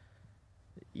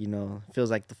 feels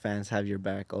like the fans have your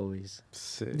back always.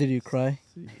 Sick. did you cry?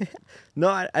 No,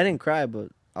 I didn't cry, but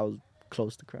I was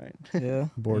close to crying. Yeah.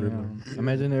 Borderline.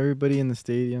 Imagine everybody in the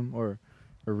stadium or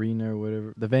arena or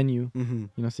whatever, the venue,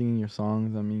 Mm-hmm. singing your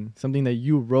songs. I mean, something that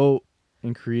you wrote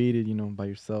and created, by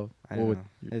yourself I or with know.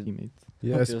 your It- teammates.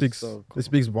 Yeah, It it feels speaks so cool. it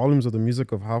speaks volumes of the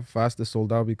music of how fast it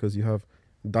sold out because you have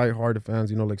die-hard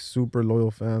fans, like super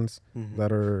loyal fans Mm-hmm.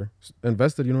 that are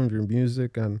invested, in your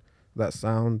music and that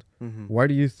sound. Mm-hmm. Why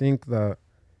do you think that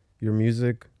your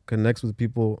music connects with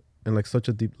people in like such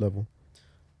a deep level?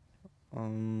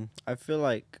 I feel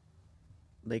like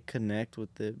they connect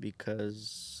with it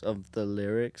because of the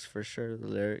lyrics, for sure. The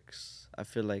lyrics. I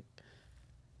feel like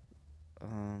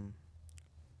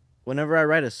whenever I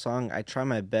write a song, I try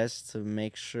my best to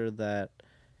make sure that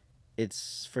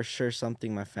it's for sure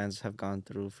something my fans have gone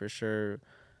through. For sure,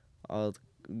 all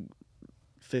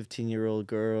 15-year-old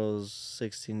girls,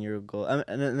 16-year-old girls,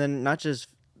 and then not just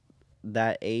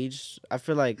that age. I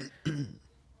feel like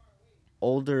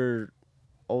older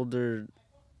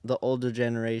the older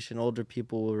generation, older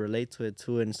people will relate to it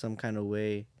too in some kind of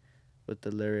way with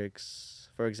the lyrics.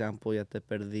 For example, Ya Te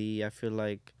Perdí, I feel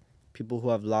like people who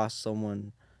have lost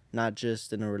someone, not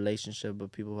just in a relationship,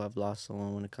 but people who have lost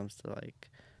someone when it comes to like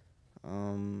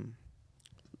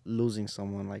losing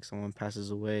someone, like someone passes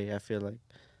away, I feel like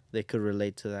they could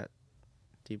relate to that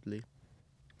deeply.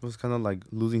 It was kind of like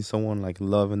losing someone like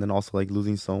love, and then also like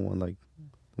losing someone like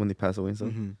when they pass away and stuff.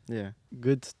 Mm-hmm. Yeah.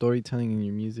 Good storytelling in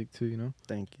your music too.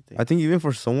 Thank you. I think even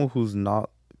for someone who's not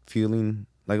feeling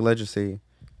like, let's just say,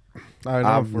 I know,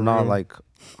 I'm for not real. like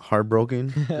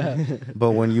heartbroken,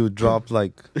 but when you drop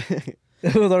like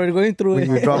I was already going through when it.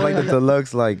 you drop like the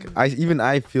deluxe, like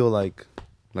I feel like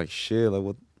shit, like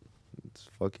what, it's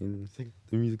fucking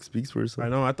the music speaks for itself. I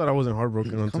know. I thought I wasn't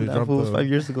heartbroken until Calm you down, dropped fools, 5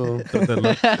 years ago.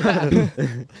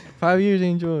 the 5 years,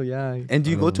 Angel. Yeah. And do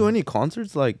you go to any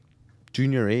concerts like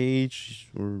junior age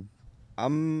or?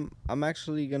 I'm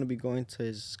actually gonna be going to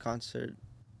his concert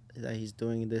that he's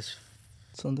doing this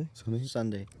Sunday. Something?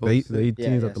 Sunday. the 18th Yeah,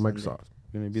 at the Sunday. Microsoft.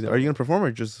 Gonna be there. Are you gonna perform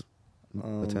or just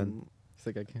attend? It's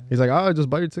like I can't. He's like, just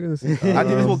buy your tickets. I think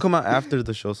this will come out after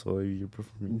the show, so you're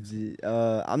performing.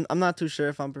 I'm not too sure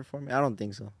if I'm performing. I don't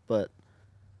think so, but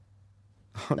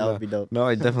that would be dope. No,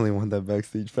 I definitely want that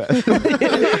backstage pass.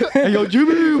 Hey, yo,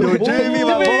 Jimmy! Yo, Jamie,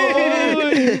 my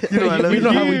boy! You know I love You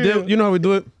know how we do. You know how we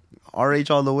do it.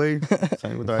 RH all the way.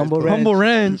 Sign with our Humble eyes Ranch. Humble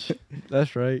Ranch.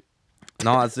 That's right. closed.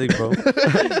 No, that's sick, bro.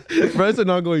 Bro, it's an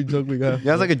ongoing joke we got.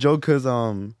 Yeah, it's like a joke because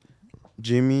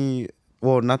Jimmy,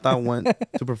 well, Nata went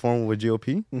to perform with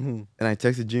GOP, Mm-hmm. and I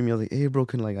texted Jimmy. I was like, "Hey, bro,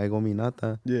 can like I go meet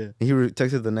Nata?" Yeah. And he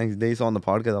texted the next day. So on the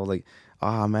podcast, I was like,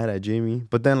 I'm mad at Jamie.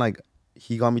 But then like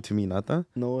he got me to meet Nata,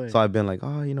 No way. so I've been like,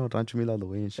 Rancho Mil all the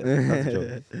way and shit. That's a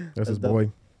joke. That's his dope.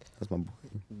 boy. That's my boy.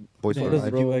 Boys So for does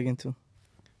life. G-Wagon too.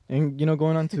 And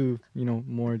going on to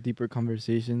more deeper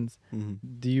conversations. Mm-hmm.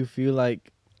 Do you feel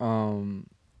like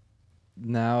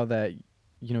now that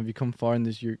you've come far in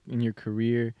your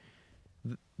career,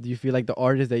 do you feel like the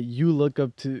artists that you look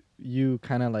up to, you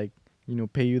kind of like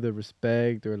pay you the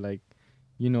respect, or like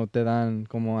te dan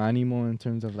como ánimo in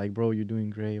terms of like, bro, you're doing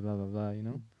great, blah, blah, blah, you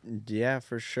know? Yeah,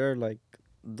 for sure. Like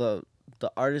the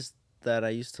artists that I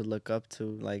used to look up to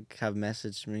like have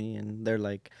messaged me and they're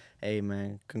like, "Hey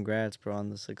man, congrats bro on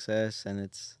the success." And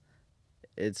it's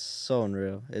so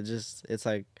unreal. It's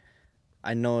like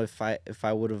I know if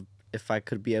I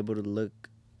could be able to look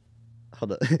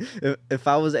hold up. If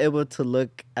I was able to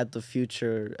look at the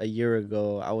future a year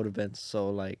ago, I would have been so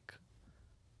like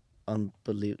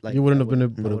unbelievable. Like You wouldn't I have been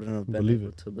wouldn't- I able wouldn't have to been believe able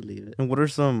it. to believe it. And what are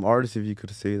some artists, if you could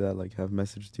say that, like have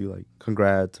messaged you like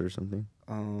congrats or something?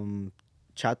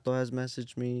 Chato has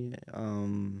messaged me.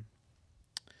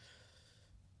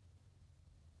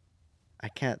 I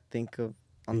can't think of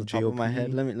on the top of my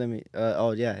head. JOP? Let me.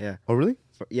 Oh yeah. Oh really?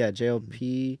 Yeah,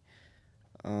 JLP,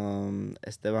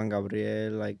 Esteban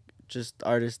Gabriel, like just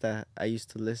artists that I used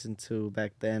to listen to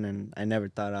back then, and I never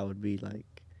thought I would be like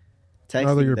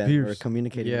Now they're texting your them or peers.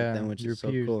 communicating Yeah, with them, which your is so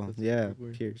peers. cool. That's a Yeah, good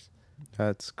word. peers.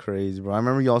 That's crazy, bro. I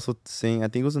remember you also saying, I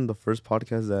think it was in the first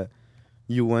podcast, that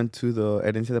you went to the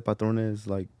Herencia de Patrones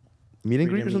like meet and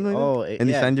greet or something like that? Oh, And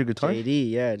they signed your guitar? JD,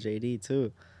 yeah, JD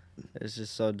too. It's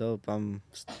just so dope. I'm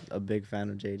a big fan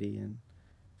of JD, and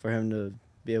for him to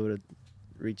be able to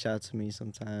reach out to me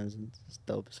sometimes, and it's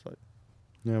dope as fuck.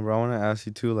 Yeah, bro. I want to ask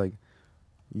you too. Like,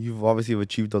 you've obviously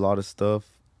achieved a lot of stuff.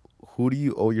 Who do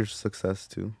you owe your success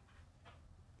to?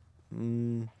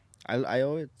 I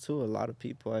owe it to a lot of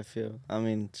people. I feel. I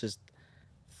mean, just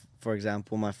for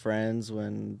example, my friends,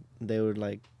 when they would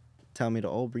like tell me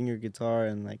to bring your guitar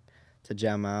and like to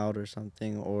jam out or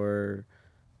something, or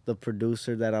the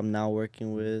producer that I'm now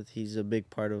working with, he's a big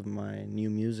part of my new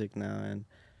music now, and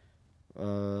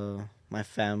my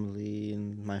family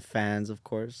and my fans, of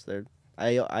course.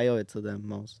 I owe it to them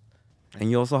most. And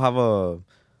you also have a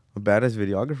badass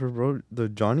videographer, bro. The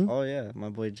Johnny. Oh yeah, my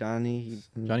boy Johnny.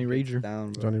 Johnny Gets Rager.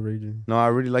 down, bro. Johnny Rager. No, I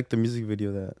really like the music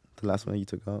video, that the last one that you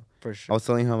took out. For I sure. was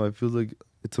telling him I feel like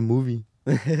it's a movie.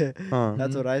 Huh.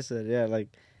 That's what I said. Yeah, like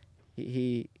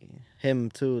him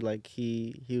too. Like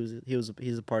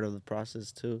he's a part of the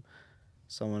process too.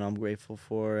 Someone I'm grateful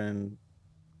for, and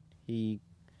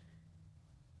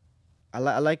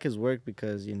I like his work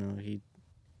because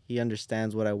he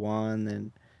understands what I want,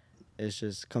 and it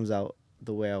just comes out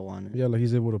the way I want it. Yeah, like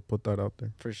he's able to put that out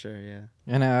there. For sure. Yeah.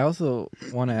 And I also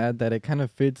want to add that it kind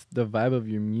of fits the vibe of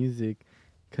your music,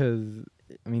 because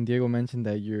I mean, Diego mentioned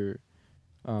that you're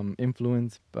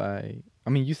influenced by. I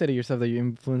mean, you said it yourself that you're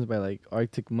influenced by like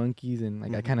Arctic Monkeys, and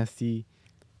like I Mhm. kind of see.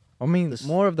 I mean, This-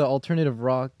 more of the alternative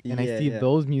rock, and I Yeah, see yeah.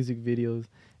 those music videos,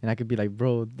 and I could be like,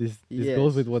 bro, this Yeah,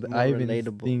 goes it's with what more Ivan's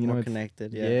relatable, thing, you know, more it's-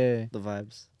 connected. Yeah. yeah. The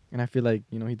vibes. And I feel like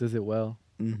he does it well.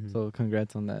 Mm-hmm. So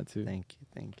congrats on that too. Thank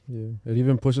you. Yeah, it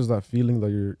even pushes that feeling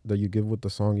that you give with the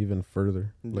song even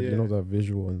further. Like Yeah. that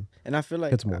visual, and And I feel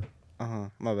like it's more.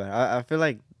 My bad. I feel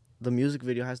like the music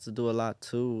video has to do a lot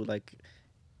too. Like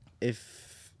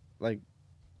if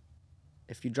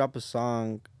you drop a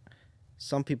song,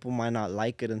 some people might not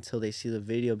like it until they see the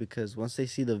video, because once they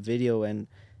see the video and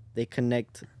they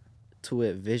connect to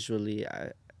it visually,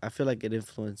 I feel like it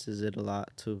influences it a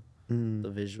lot too. Mm. The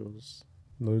visuals.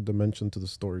 Another dimension to the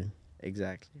story.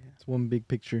 Exactly. It's one big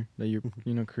picture that you're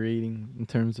creating in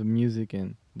terms of music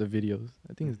and the videos.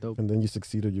 I think it's dope. And then you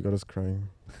succeeded. You got us crying.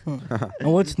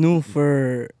 And what's new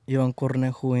for Ivan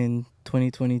Cornejo in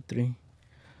 2023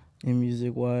 in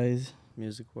music wise?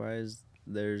 Music wise,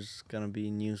 there's gonna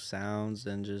be new sounds,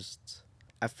 and just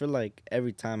I feel like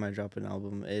every time I drop an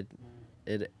album, it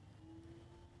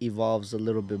evolves a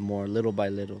little bit more, little by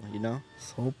little, you know?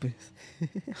 Sopes.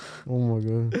 Oh my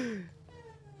god.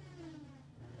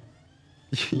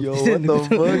 Yo, what the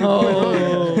fuck?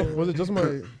 Oh. Was it just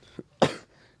my?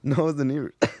 No, it's the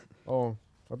neighbor. Oh,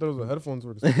 I thought it was the headphones.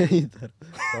 Were the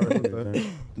Sorry about that.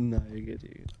 No, you're good,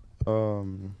 you're good.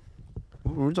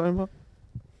 What were we talking about?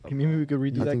 Maybe we could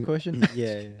redo I that think- question.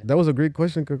 Yeah. That was a great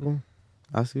question, Keko.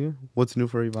 Ask you, what's new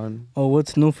for Ivan? Oh,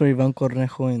 what's new for Ivan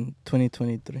Cornejo in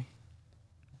 2023?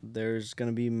 There's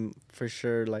gonna be for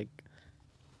sure like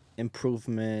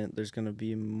improvement. There's gonna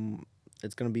be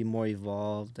it's gonna be more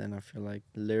evolved, and I feel like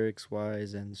lyrics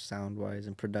wise and sound wise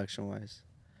and production wise,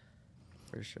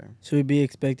 for sure. Should we be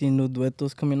expecting new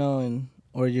duetos coming out,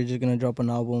 or you're just gonna drop an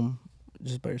album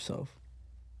just by yourself?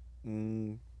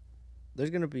 There's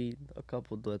gonna be a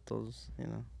couple duetos,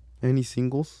 Any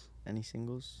singles? Any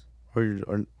singles?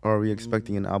 Or are we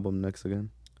expecting an album next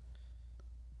again?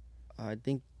 I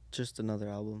think just another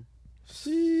album.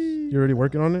 You already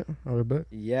working on it? I would bet.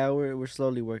 Yeah, we're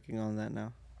slowly working on that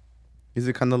now. Is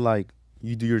it kind of like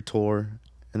you do your tour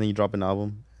and then you drop an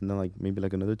album and then like maybe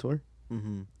like another tour?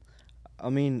 I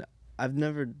mean, I've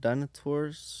never done a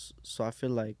tour, so I feel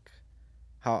like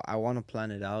how I want to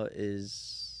plan it out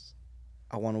is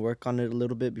I want to work on it a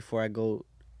little bit before I go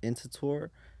into tour,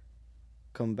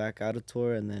 come back out of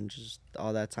tour, and then just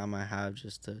all that time I have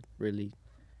just to really,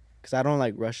 because I don't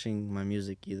like rushing my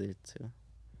music either too.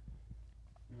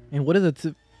 And what is a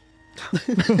tip?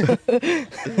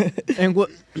 And what?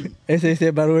 Ese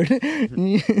bad word.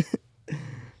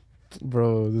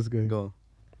 Bro, this guy. Go.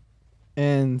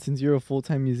 And since you're a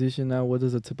full-time musician now, what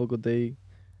does a typical day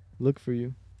look for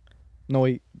you? No,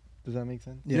 wait. Does that make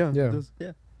sense? Yeah.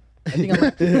 I think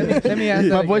let me ask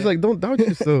that My boy's again. like, don't doubt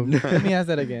yourself. Let me ask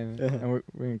that again. And we're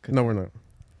gonna cut. No, we're not.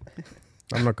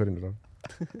 I'm not cutting it off.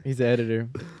 He's the editor.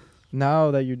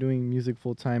 Now that you're doing music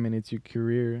full-time and it's your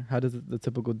career, how does the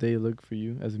typical day look for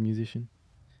you as a musician?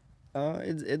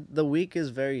 The week is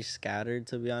very scattered,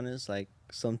 to be honest. Like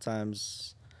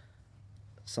sometimes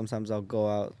I'll go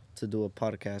out to do a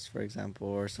podcast, for example,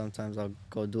 or sometimes I'll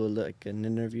go do an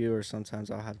interview, or sometimes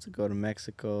I'll have to go to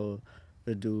Mexico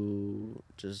to do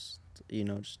just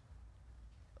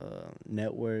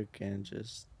network and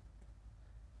just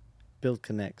build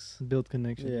connects. Build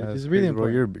connection. Yeah, It's That's really crazy, bro.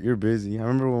 important. You're busy. I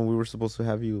remember when we were supposed to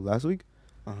have you last week.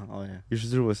 Oh yeah. Your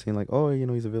sister was saying like, oh,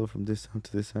 he's available from this time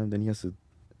to this time. Then he has to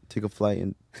take a flight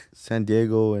in San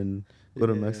Diego and go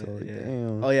to Mexico. Like,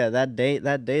 damn. Oh yeah, that day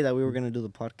that we were gonna do the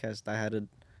podcast, I had to,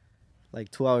 like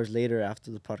 2 hours later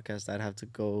after the podcast, I'd have to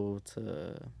go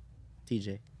to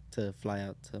TJ to fly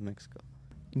out to Mexico.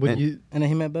 Would And- you And then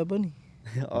he met Bad Bunny.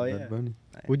 Oh Bad yeah. Bunny.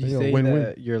 would you Yeah, say win-win.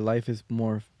 that your life is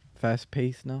more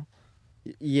fast-paced now?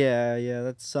 Yeah,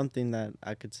 that's something that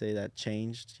I could say that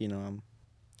changed. I'm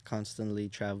constantly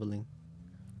traveling.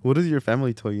 What does your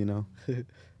family tell you now?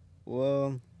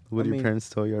 Well, What I do your mean- parents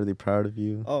tell you? Are they proud of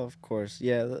you? oh, of course.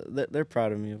 Yeah, they're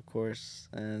proud of me, of course.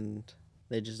 And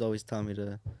they just always tell me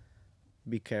to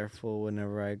be careful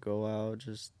whenever I go out,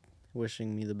 just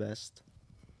wishing me the best.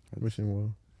 Wishing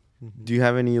well. Do you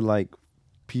have any like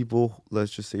people,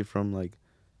 let's just say from like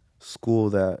school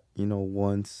that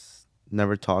once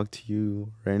never talked to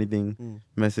you or anything,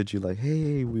 message you like,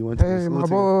 hey, we went to Hey, school my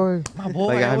together. boy. My boy,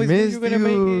 Like, I always knew missed you were gonna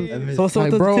you. make it. So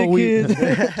Like, the bro, we-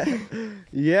 tickets.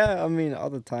 Yeah, I mean, all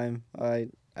the time.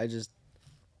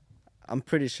 I'm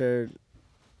pretty sure,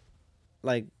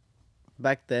 like,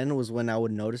 back then was when I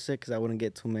would notice it because I wouldn't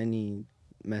get too many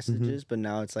messages. But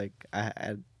now it's like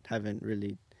I haven't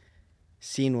really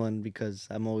seen one because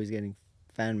I'm always getting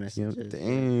fan Yeah, messages.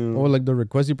 damn. Oh, like the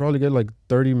request, you probably get like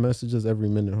 30 messages every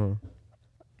minute, huh?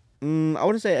 I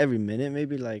wouldn't say every minute.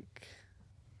 Maybe like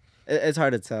it's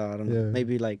hard to tell. I don't know. Yeah.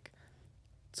 Maybe like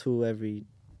 2 every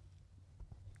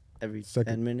Second.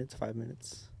 10 minutes, 5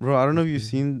 minutes. Bro, I don't know if you've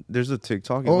seen, there's a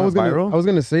TikTok. It's Oh, I not viral. was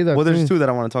gonna say that. Well, there's too. two that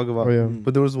I want to talk about. Oh yeah. Mm.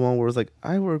 But there was one where it's like,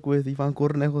 I work with Ivan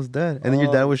Cornejo's dad. And then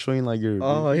your dad was showing like your...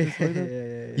 Oh yeah, videos like that.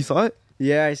 yeah. You saw it?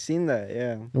 Yeah, I seen that.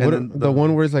 Yeah, What, then the the-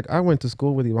 one where it's like, I went to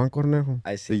school with Ivan Cornejo.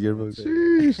 I The see yearbook.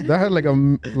 Sheesh, that had like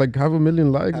like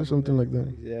 500,000 likes or something like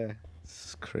that. Yeah,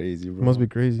 It's crazy, bro. Must be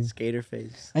crazy. skater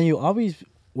face. And you always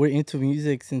were into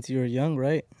music since you were young,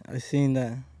 right? I seen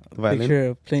that Violin? picture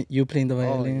of you playing the Oh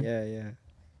violin.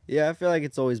 yeah. I feel like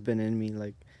it's always been in me.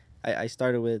 Like, I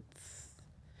started with,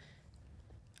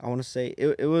 I want to say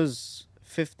it was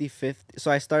 50-50. So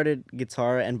I started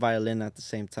guitar and violin at the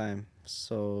same time.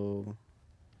 So,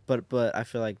 but I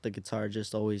feel like the guitar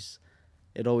just always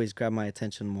grabbed my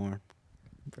attention more,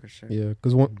 for sure. Yeah,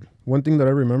 because one thing that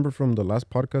I remember from the last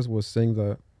podcast was saying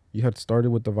that you had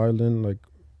started with the violin like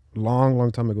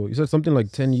long time ago. You said something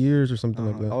like 10 years or something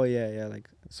like that. Oh yeah, like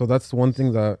So that's one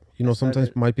thing that, I sometimes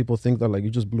started- my people think that like you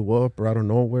just blew up or out of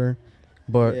nowhere.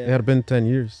 But it Yeah. had been 10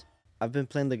 years. I've been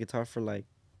playing the guitar for like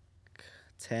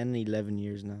 10, 11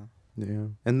 years now. Yeah.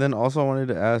 And then also I wanted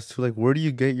to ask too, like, where do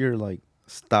you get your like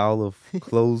style of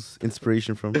clothes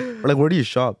inspiration from? Or like, where do you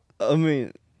shop? I mean,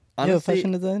 You a honestly,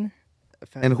 fashion designer?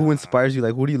 And who inspires you?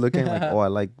 Like, who do you look at? Like, oh, I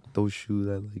like those shoes.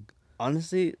 I like.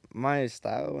 honestly, my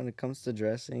style when it comes to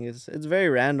dressing it's very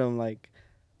random. Like,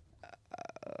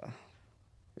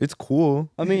 It's cool.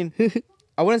 I mean,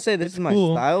 I wouldn't say this is my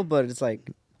cool. style, but it's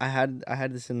like I had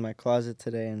this in my closet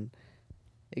today, and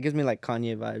it gives me like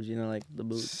Kanye vibes. Like the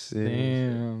boots. Sick.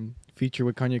 Damn. Feature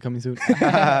with Kanye coming soon.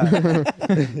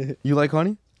 You like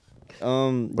Honey?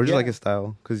 Or Or just like his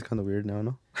style? Because he's kind of weird now,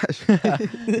 no?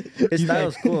 his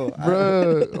style's cool.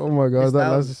 Bruh, oh my God. His That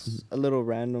style's last, a little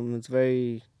random.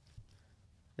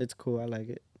 It's cool. I like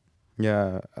it.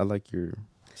 Yeah, I like your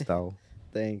style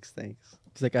Thanks.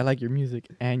 He's like, I like your music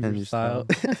and your style.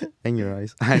 and your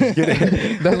eyes. I'm just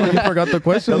kidding. that's why you forgot the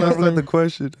question That's last not time. the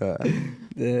question.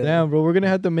 Damn, bro, we're gonna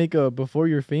have to make a before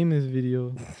you're famous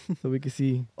video so we can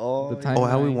see. Oh, The time- Oh,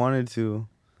 how we Timeline. wanted to.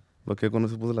 But Keko no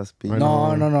se puso las pilas.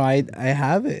 No, I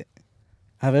have it.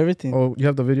 I have everything. Oh, you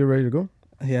have the video ready to go?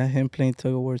 Yeah, him playing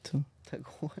tug of war too.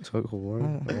 Tug of war.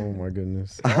 Oh my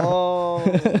goodness. Oh,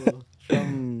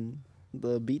 from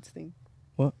the Beats thing.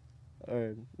 What?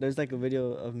 Or there's like a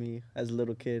video of me as a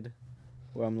little kid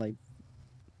where I'm like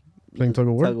Playing tug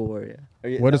of war? Tug of war,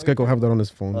 yeah. Why does Keko have that on his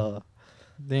phone?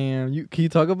 Damn, can you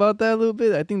talk about that a little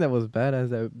bit? I think that was badass.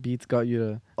 That Beats got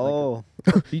you to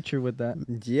a feature with that.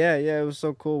 Yeah, it was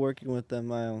so cool working with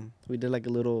them. We did like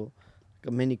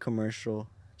a mini commercial,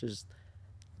 just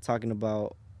talking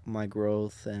about my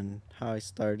growth and how I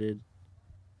started,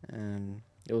 and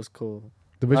it was cool.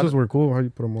 The visuals were cool. How you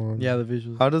put them on? Yeah, the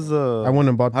visuals. How does I went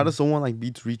and bought How does someone like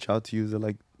Beats reach out to you? Is it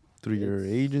like through your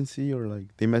agency or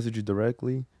like they message you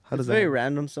directly? How does It's that? very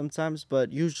random sometimes,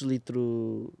 but usually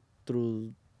through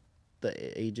the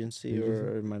agency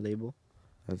or my label.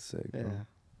 That's sick. Bro. Yeah.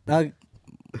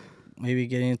 Now, maybe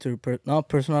getting into not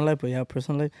personal life, but yeah,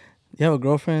 personal life. You have a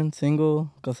girlfriend,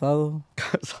 single, casado?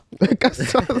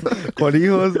 Con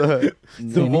hijos,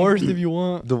 Divorced if you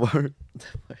want. divorce.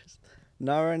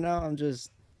 Not right now. I'm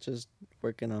just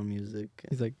working on music.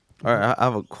 He's like, All right, I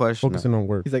have a question. Focusing on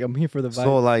work. I'm here for the vibe.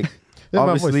 So like, Yeah,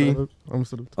 my obviously, voice, I'm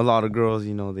still- a lot of girls,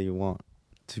 you know, they want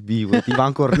to be with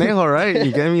Ivan Cornejo, right?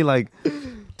 You get me? Like,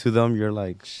 to them, you're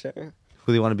like Sure.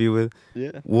 who they want to be with.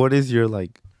 Yeah. What is your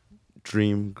like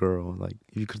dream girl? Like,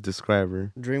 if you could describe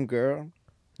her. Dream girl.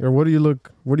 Or what do you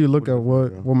look? What do you look What do at? you What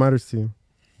look at? what matters to you?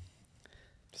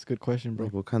 That's a good question, bro.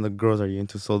 Like, what kind of girls are you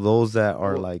into? So those that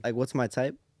are Well, like, what's my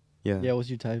type? yeah, Yeah, what's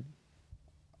your type?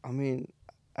 I mean,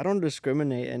 I don't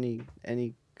discriminate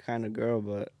any kind of girl,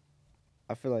 but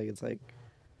I feel like it's like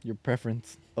Your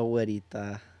preference. a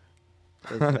güerita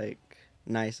with like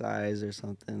nice eyes or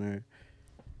something, or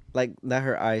like that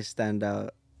her eyes stand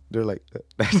out. they're like,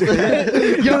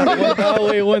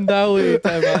 One that way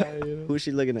type of, you know? Who's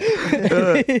she looking at?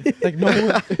 Like, no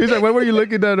one. He's like, why were you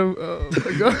looking at him?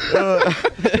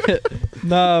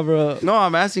 Nah, bro. no,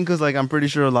 I'm asking because like I'm pretty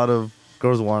sure a lot of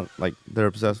girls want like they're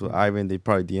obsessed with Ivan. They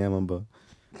probably DM him, but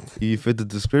you fit the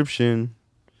description.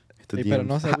 Hit the Hey, pero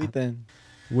no DMs. se agüiten.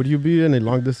 Would you be in a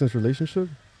long distance relationship?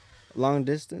 Long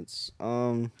distance?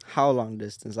 How long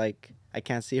distance? Like I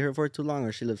can't see her for too long,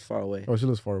 or she lives far away? Oh, she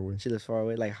lives far away. She lives far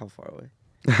away. Like how far away?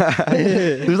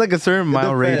 There's like a certain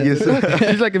mile radius.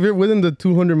 He's like, if you're within the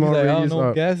 200 mile He's like, oh, radius,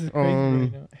 no, gas is crazy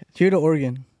right now. Here to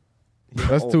Oregon,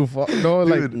 that's too far. No,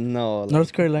 like, No, like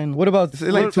North Carolina. What about It's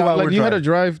like 2 hours. like you had to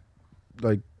drive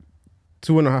like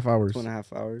 2.5 hours.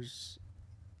 2.5 hours.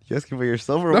 You asking for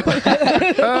yourself or what? Like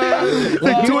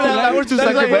 2.5 hours to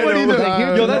That's like, what would you do? Like,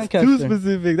 here's Yo, to that's too Lancaster.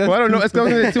 specific. That's Well, I don't know. too It's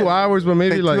going to be 2 hours, but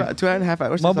maybe Like like 2.5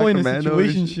 hours. My to boy in a Sacramento.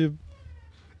 situationship.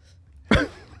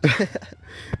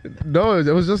 no. It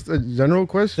was just a general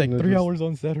question. Like It 3 was- hours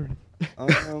on Saturday.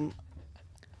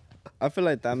 I feel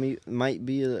like that might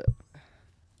be a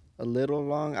little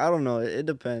long. I don't know. It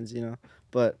depends, you know.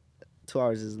 But 2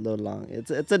 hours is a little long.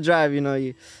 It's a drive, you know.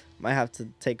 You might have to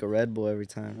take a Red Bull every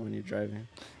time when you're driving.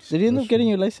 Did you end up getting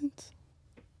your license?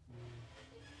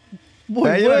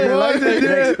 Yeah, you got your license,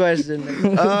 Next yeah. question.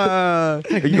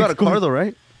 You got a car though,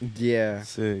 right? Yeah,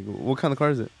 Sick. What kind of car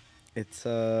is it? it's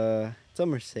a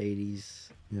Mercedes.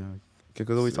 Yeah.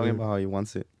 Keko's always talking about how he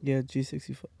wants it. Yeah,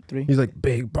 G63. He's like,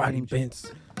 big body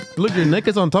Benz. Look, your neck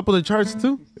is on top of the charts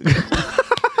too.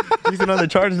 He's another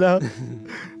charge now.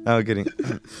 No, I'm kidding.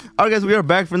 All right, guys, we are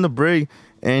back from the break.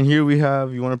 And here we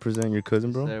have, you want to present your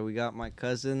cousin, bro? There we got my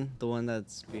cousin, the one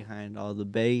that's behind all the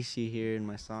bass you hear in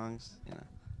my songs. You know.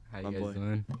 How My you guys boy.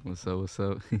 doing? What's up? What's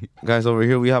up? Guys, over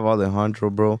here we have Alejandro,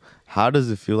 bro. How does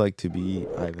it feel like to be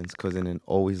Ivan's cousin and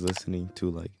always listening to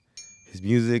like his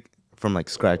music from like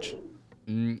scratch?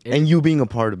 And you being a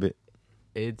part of it.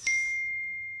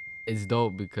 It's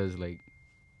dope because like,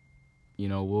 you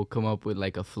know, we'll come up with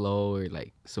like a flow or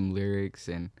like some lyrics,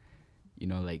 and you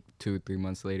know, like 2-3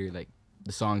 months later, like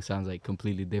the song sounds like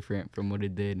completely different from what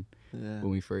it did Yeah. when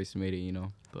we first made it. You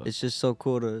know, but It's just so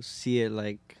cool to see it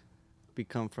like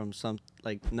become from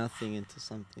like nothing into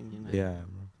something, you know. Yeah.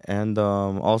 Bro. And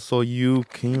also you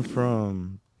came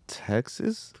from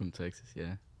Texas from Texas,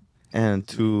 yeah. and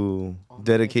to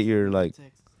dedicate your like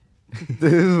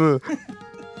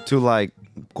to like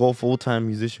go full-time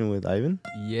musician with Ivan.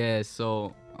 Yeah,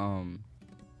 so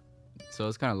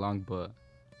it's kind of long, but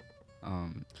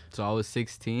so I was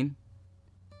 16.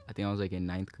 I think I was like in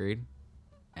 9th grade,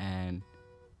 and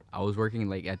I was working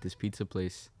like at this pizza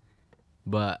place,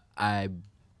 but I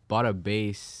bought a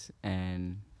bass,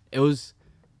 and it was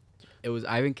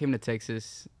Ivan came to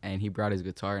Texas and he brought his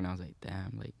guitar, and I was like,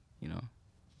 damn, like, you know,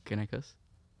 can I cuss?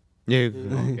 Yeah.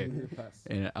 Okay.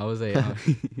 And I was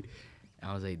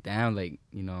like, damn, like,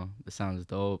 you know, the sound's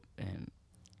dope. And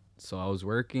so I was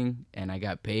working and I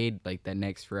got paid like that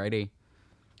next Friday,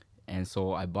 and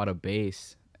so I bought a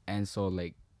bass, and so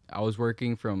like I was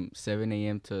working from 7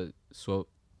 a.m. to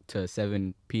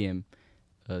 7 p.m.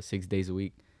 6 days a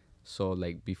week. So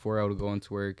like before I would go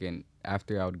into work and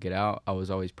after I would get out, I was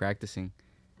always practicing.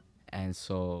 And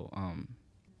so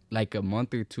like a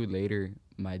month or two later,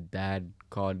 my dad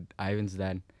called Ivan's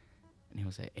dad, and he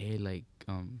was like, hey, like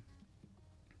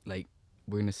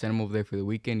we're gonna send him over there for the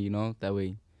weekend, you know, that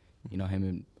way, you know, him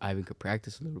and Ivan could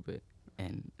practice a little bit.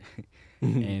 And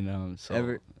and so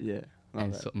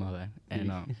my bad.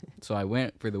 And so I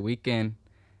went for the weekend,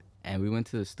 and we went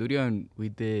to the studio and we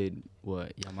did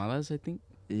what, Llamadas, I think.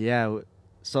 Yeah,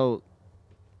 so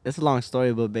it's a long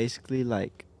story, but basically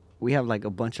like we have like a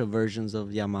bunch of versions of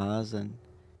Llamadas, and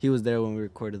he was there when we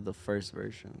recorded the first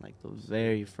version, like the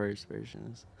very first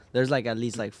versions. There's like at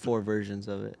least like 4 versions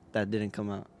of it that didn't come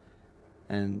out,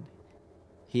 and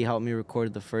he helped me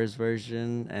record the first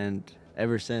version, and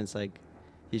ever since, like,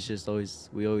 he's just always,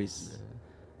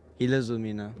 he lives with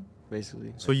me now,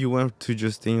 basically. So you went to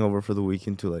just staying over for the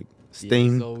weekend to like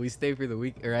staying. Yeah, so we stayed for the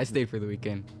week, or I stayed for the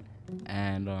weekend,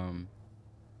 and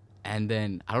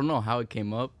then I don't know how it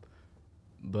came up,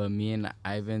 but me and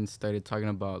Ivan started talking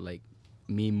about like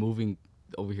me moving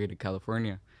over here to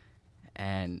California,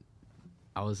 and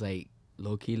I was like,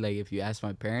 low key, like if you ask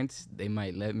my parents, they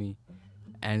might let me.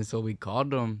 And so we called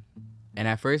them, and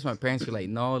at first my parents were like,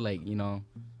 no, like, you know,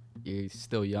 you're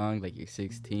still young, like you're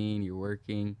 16, you're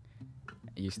working,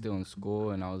 you're still in school.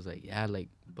 And I was like, yeah, like,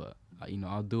 but you know,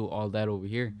 I'll do all that over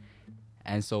here.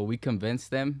 And so we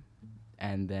convinced them,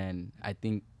 and then I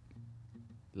think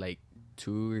like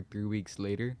 2 or 3 weeks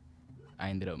later, I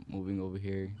ended up moving over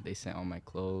here. They sent all my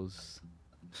clothes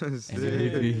and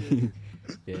everything.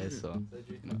 Yeah, so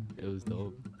you know, it was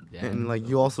dope. Yeah. And like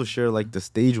you also share like the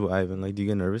stage with Ivan. Like, do you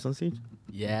get nervous on stage?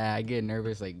 Yeah, I get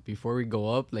nervous. Like before we go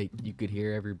up, like you could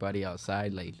hear everybody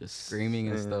outside like just screaming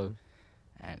and stuff,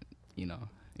 and you know,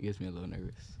 it gets me a little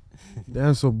nervous.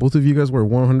 Yeah, so both of you guys were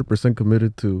 100%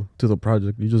 committed to the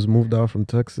project. You just moved out from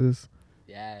Texas.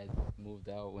 Yeah, I moved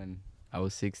out when I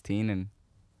was 16 and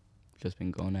just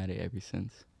been going at it ever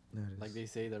since. Like they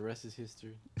say, the rest is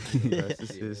history. The rest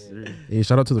is history. Hey,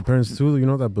 shout out to the parents too, you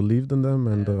know, that believed in them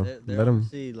and they're let them.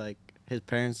 honestly, like, his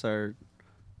parents are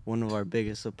one of our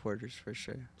biggest supporters for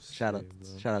sure. Shout out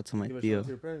to my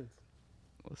tío.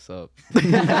 What's up?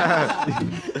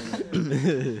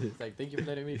 It's like, thank you for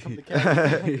letting me come to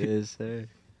Canada. Yes, sir.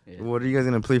 Yeah. What are you guys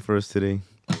gonna play for us today?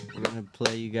 We're gonna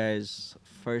play you guys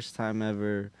first time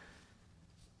ever.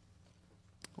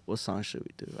 What song should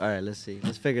we do? All right, let's see.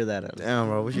 Let's figure that out. Damn,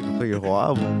 bro, I wish you could play your whole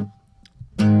album.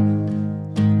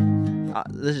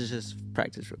 This is just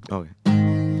practice real quick. Okay.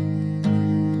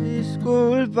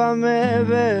 Discúlpame,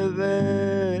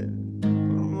 bebé,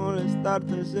 por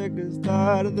molestarte, sé que es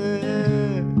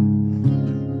tarde.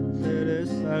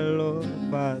 Regresalo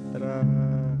para atrás.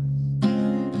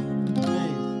 Mi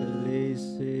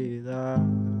felicidad.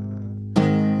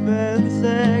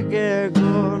 Pensé que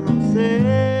conocí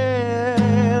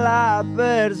la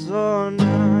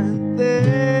persona en ti.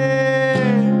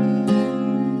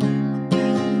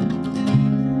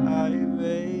 Ay,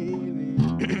 baby,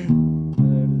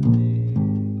 perdí.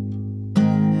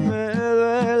 Me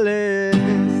duele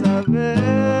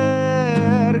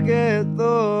saber que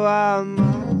tú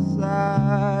amas a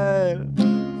él.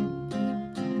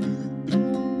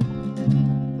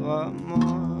 Tu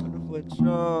amor fue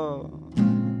hecho.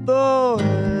 Tú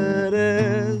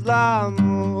eres la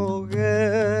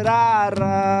mujer,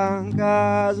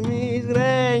 arrancas mis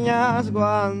greñas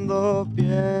cuando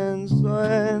pienso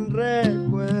en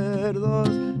recuerdos.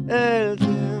 El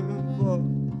tiempo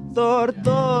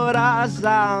torturas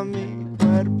a mi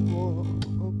cuerpo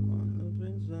cuando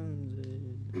pienso en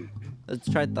ti. Let's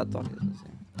try tatuajes.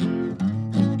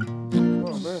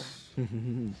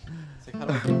 It's like, how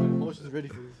do I get my emotions ready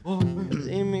for this?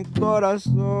 Y mi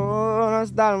corazón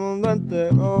hasta el mundo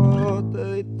entero,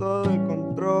 te di todo el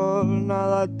control,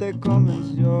 nada te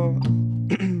convenció.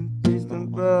 Viste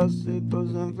en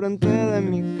pedacitos enfrente de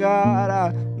mi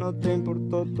cara, no te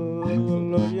importó todo el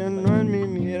dolor lleno en mi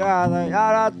mirada. Y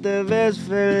ahora te ves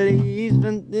feliz,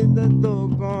 vendiste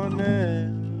tú con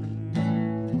él.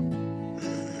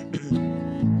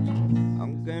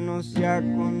 Aunque no sea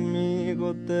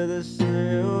conmigo, te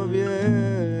deseo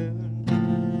bien.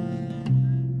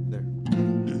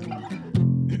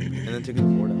 And then take the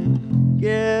board out.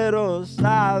 Quiero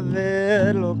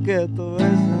saber lo que tú ves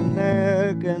en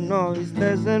él, que no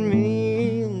vistes en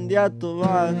mí. Un día tú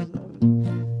vas a...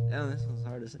 Damn, this one's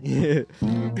hard to sing.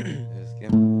 Es que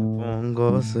me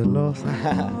pongo celosa.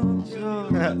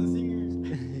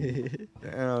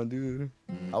 Damn, dude.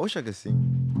 I wish I could sing.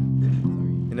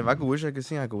 And if I could wish I could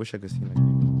sing, I could wish I could sing like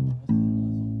you.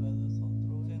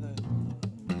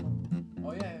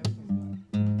 Oh yeah.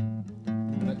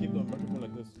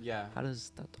 Yeah. How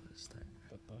does tatuajes start?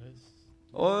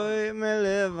 Hoy me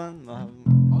levanto. I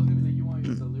was gonna be like, you want to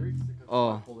use the lyrics?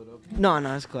 Oh. Pull it up. No,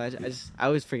 it's cool. I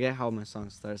always forget how my song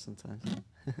starts sometimes.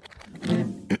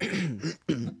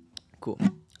 Cool.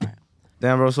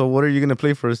 Damn, bro. So what are you gonna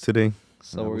play for us today?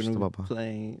 So Agushto Papa.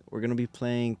 we're gonna be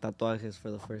playing tatuajes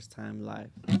for the first time live.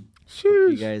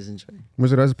 Sheesh. You guys enjoy.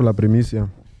 Muchas gracias por la primicia.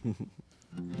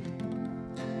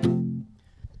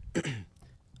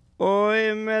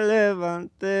 Hoy me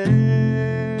levanté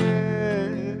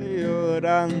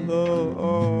llorando.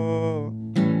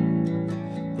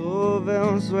 Tuve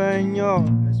un sueño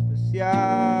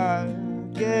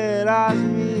especial que eras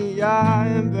mía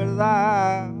en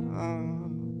verdad.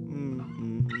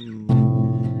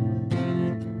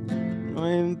 No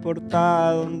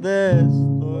importa dónde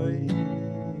estoy,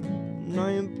 no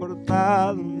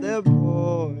importa dónde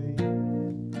voy,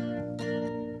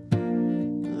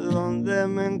 donde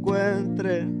me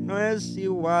encuentre no es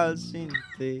igual sin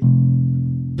ti.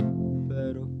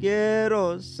 Pero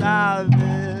quiero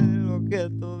saber lo que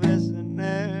tú ves en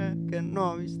él, que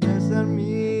no vistes en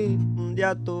mí. Un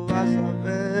día tú vas a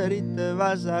ver y te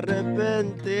vas a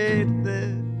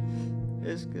arrepentirte.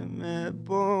 Es que me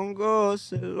pongo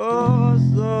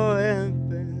celoso en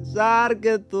pensar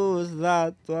que tus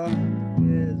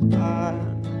tatuajes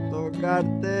van a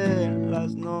tocarte en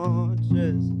las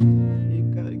noches y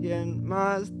que alguien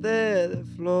más te dé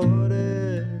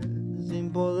flores. Sin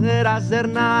poder hacer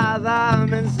nada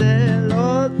me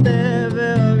encelo, te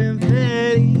veo bien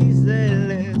feliz, él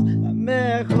es la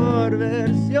mejor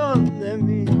versión de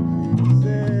mí.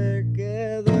 Sé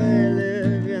que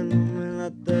duele viéndome en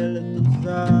la tele, tú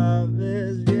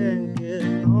sabes bien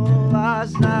que no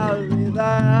vas a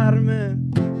olvidarme,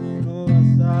 no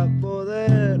vas a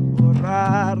poder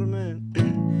borrarme,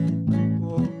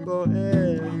 tampoco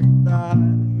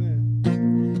evitarme.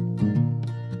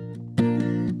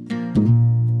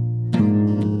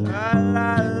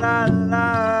 La la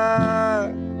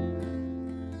la.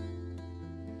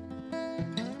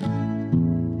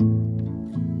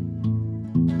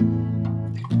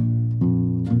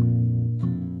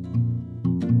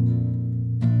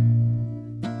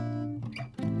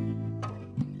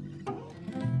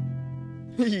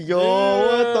 Yo,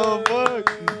 what the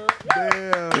fuck?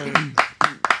 Damn.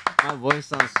 My voice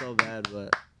sounds so bad,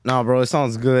 but Nah, bro, it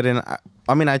sounds good. And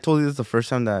I mean, I told you this the first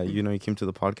time that, you came to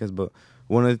the podcast, but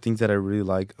one of the things that I really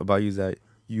like about you is that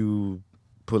you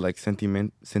put like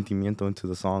sentimiento into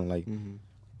the song, like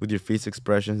with your face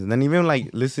expressions. And then even like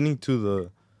listening to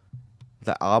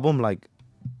the album, like,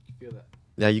 Feel that.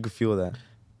 yeah, you could feel that.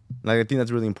 Like, I think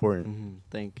that's really important.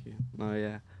 thank you. No,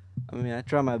 yeah. I mean, I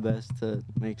try my best to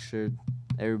make sure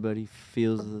everybody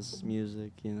feels this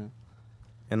music, And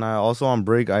I also on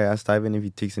break, I asked Ivan if he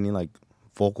takes any like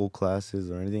vocal classes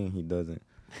or anything, and he doesn't.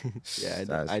 Yeah,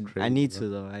 That's I crazy, need bro. to,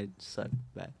 though. I suck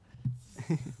bad.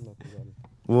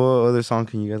 What other song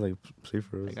can you guys like play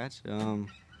for us? I got you.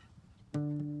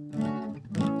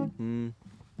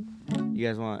 You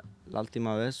guys want La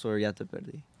Última Vez or Ya Te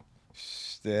Perdí?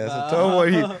 Yeah, that's a tough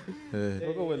one. La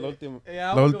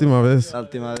última vez. La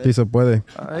Última Vez. Sí se puede.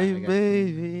 Ay,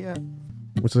 baby, yeah.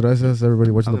 Muchas gracias,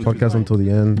 everybody watching the podcast until the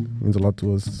end. It means a lot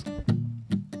to us.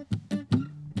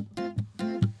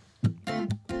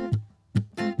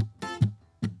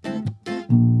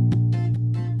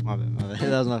 My bad.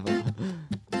 That was my fault.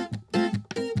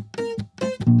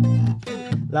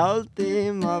 La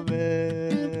última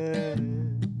vez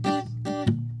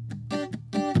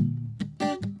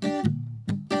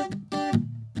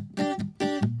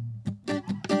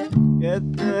que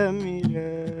te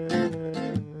miré,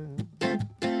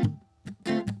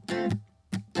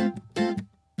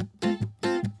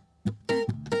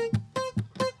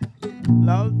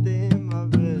 la última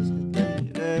vez que te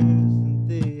miré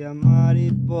sentía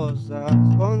mariposas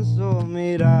con su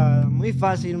mirada, muy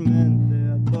fácilmente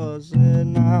a todos se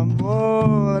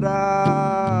enamora,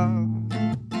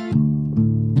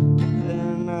 se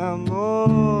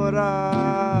enamora.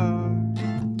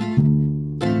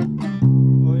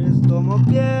 Hoy es como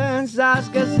piensas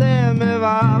que se me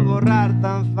va a borrar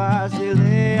tan fácil,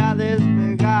 de a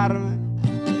despegarme,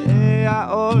 de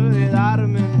a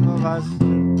olvidarme, no va a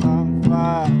ser tan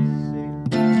fácil.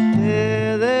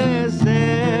 Te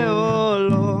deseo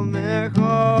lo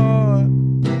mejor,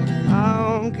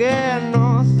 aunque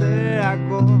no sea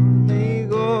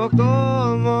conmigo.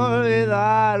 Cómo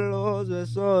olvidar los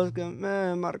besos que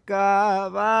me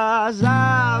marcabas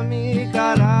a mi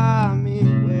cara, a mi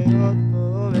cuello,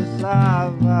 todo besado.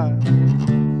 pasaba.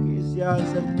 Quise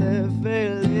hacerte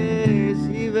feliz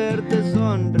y verte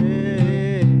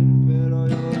sonreír, pero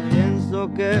yo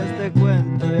pienso que este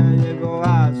cuento ya llegó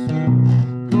a su.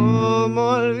 ¿Cómo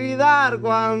olvidar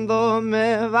cuando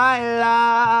me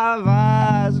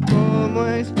bailabas? ¿Cómo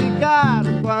explicar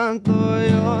cuánto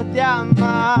yo te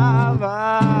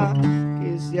amaba?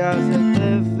 Quise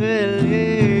hacerte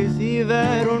feliz y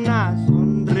ver una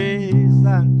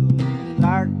sonrisa en tu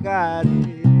la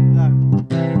carita.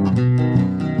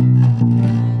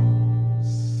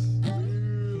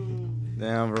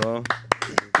 Damn, bro.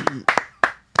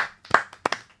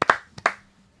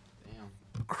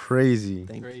 Crazy.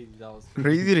 Crazy. That was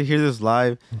Crazy to hear this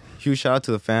live. Huge shout out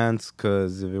to the fans,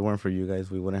 because if it weren't for you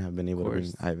guys, we wouldn't have been able to bring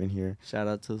course. Ivan here. Shout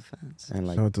out to the fans. And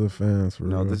like, Shout out to the fans, for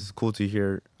no, real. this is cool to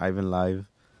hear Ivan live.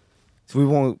 So we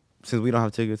won't, since we don't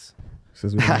have tickets.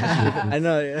 Since we don't have shit. I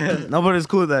know. Yeah. No, but it's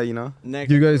cool that, you know.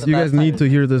 Next, You guys last need time. to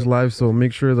hear this live, so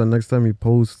make sure that next time you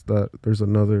post that there's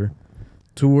another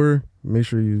tour, make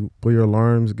sure you put your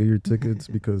alarms, get your tickets,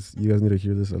 because you guys need to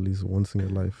hear this at least once in your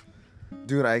life.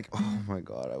 Dude, oh my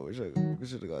God, I wish I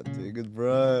should have got tickets,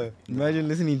 bro. Imagine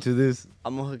listening to this.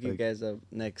 I'm gonna hook you Like- guys up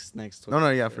next tour. No,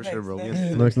 yeah, for sure, bro.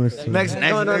 Next. Next.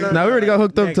 No. Now we already got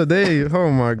hooked up Next. today.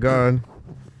 Oh my God.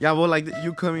 Yeah, well, like,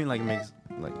 you coming, like, makes,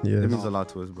 like, Yes. it means a lot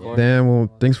to us, bro. Damn, well,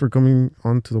 thanks for coming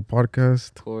on to the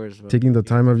podcast. Of course, bro. Taking the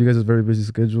time out of you guys' very busy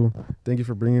schedule. Thank you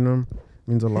for bringing them.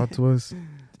 Means a lot to us.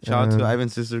 Shout out And to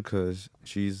Ivan's sister, because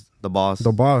she's the boss.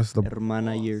 the boss, the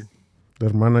Hermana year.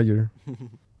 manager.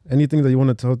 Anything that you want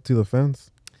to tell to the fans?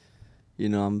 You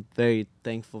know, I'm very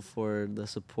thankful for the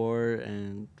support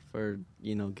and for,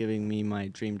 giving me my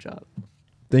dream job.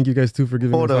 Thank you guys too for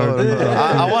giving Hold us on. our Hold on. dream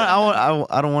job.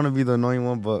 I don't want to be the annoying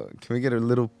one, but can we get a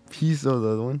little piece of the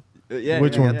other one? Yeah,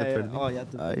 Which one? Oh, you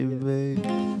have to. Ay, babe.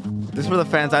 This is for the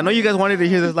fans. I know you guys wanted to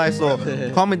hear this live, so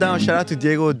comment down. Shout out to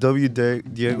Diego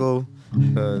Diego,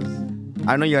 because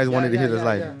I know you guys wanted to hear this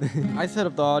live. I set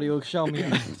up the audio. Show me.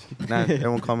 Nah,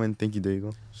 everyone comment. Thank you,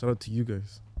 Diego. Shout out to you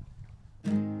guys.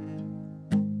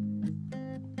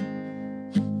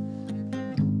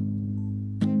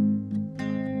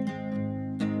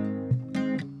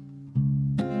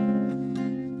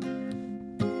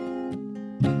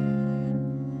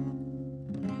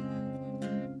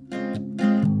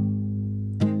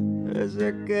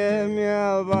 Desde que me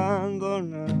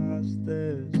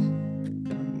abandonaste,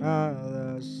 ya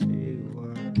nada es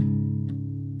igual.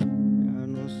 Ya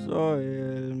no soy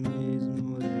el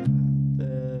mismo de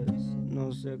antes,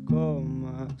 no sé cómo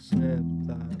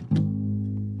aceptar.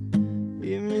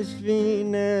 Y mis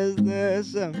fines de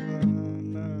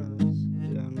semanas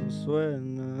ya no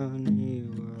suenan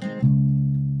igual.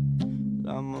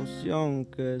 La emoción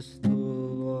que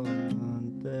estuvo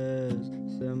antes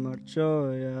se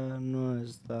marchó, ya no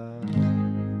está.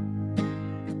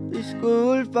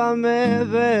 Discúlpame,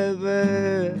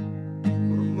 bebé,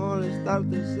 por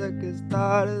molestarte, sé que es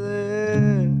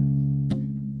tarde.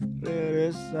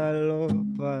 Regrésalo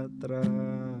para atrás,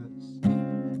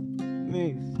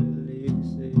 mi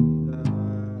felicidad.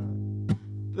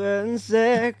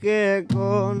 Pensé que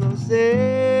conocí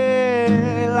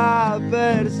la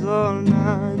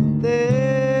persona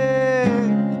antes.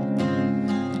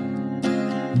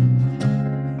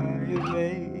 Ay,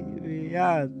 baby,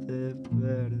 ya te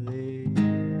perdí.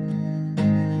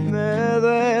 Me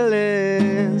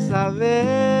duele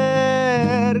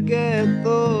saber que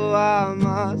tú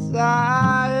amas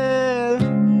a él.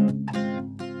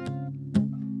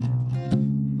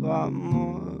 Tu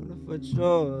amor fue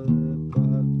hecho de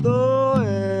tú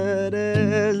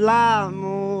eres la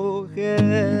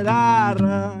mujer,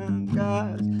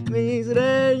 arrancas mis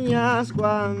greñas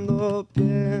cuando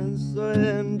pienso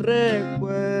en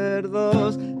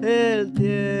recuerdos. El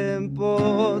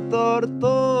tiempo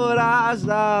torturas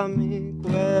a mi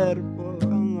cuerpo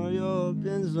cuando yo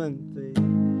pienso en ti.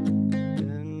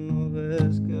 Que no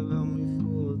ves que veo mi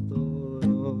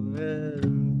futuro,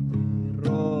 en ti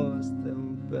robaste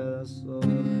un pedazo de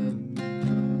mí.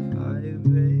 Ay,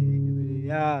 baby,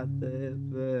 ya te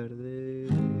perdí.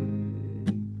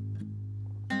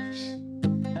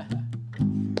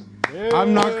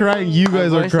 I'm not crying. You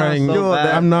guys My are voice sounds crying. so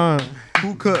bad. I'm not.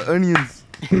 Who cut onions?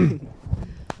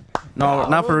 No,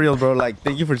 not for real, bro. Like,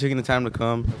 thank you for taking the time to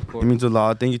come. It means a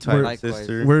lot. Thank you to We're- my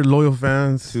sister. We're loyal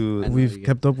fans. To I know We've you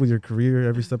kept up with your career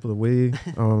every step of the way.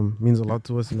 Means a lot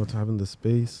to us, to having the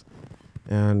space.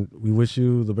 And we wish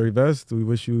you the very best. We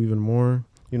wish you even more,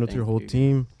 to your Thank whole you.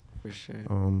 team. For sure.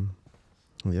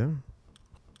 Yeah.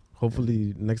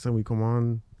 Hopefully next time we come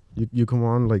on, you come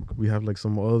on like we have like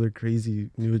some other crazy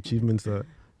new achievements that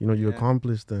you Yeah.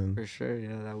 accomplished, and For sure,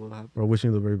 yeah, that will happen. we're wishing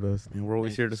you the very best. and we're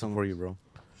always Thank here you to so support much. you, bro.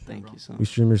 Thank you so We much.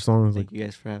 stream your songs. Thank you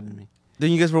guys for having me.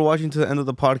 Thank you guys for watching to the end of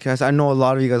the podcast. I know a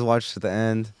lot of you guys watched to the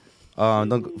end.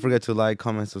 Don't forget to like,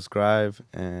 comment, subscribe,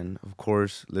 and of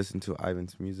course, listen to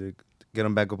Ivan's music. Get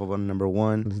him back up on number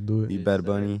 1. Let's do it. Be Bad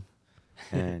Bunny.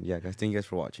 And yeah, guys, thank you guys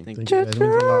for watching. Thank Thank you guys. It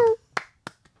means a lot.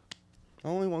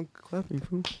 Only one clapping,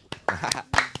 fool. I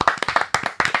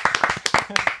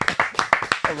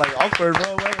was like awkward,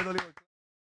 bro. Why don't even...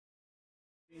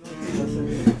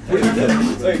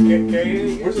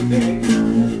 Where's the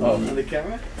thing? Oh, on the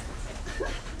camera?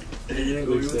 You didn't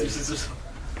go use this one.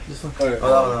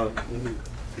 Oh, no.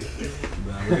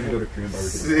 We're gonna go to Korean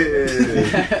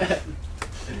barbecue.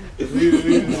 That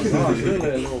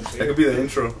could be the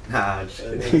intro. Nah, just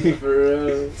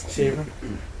kidding. Shaver.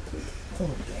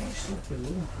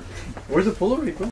 Where's the Polaroid, bro?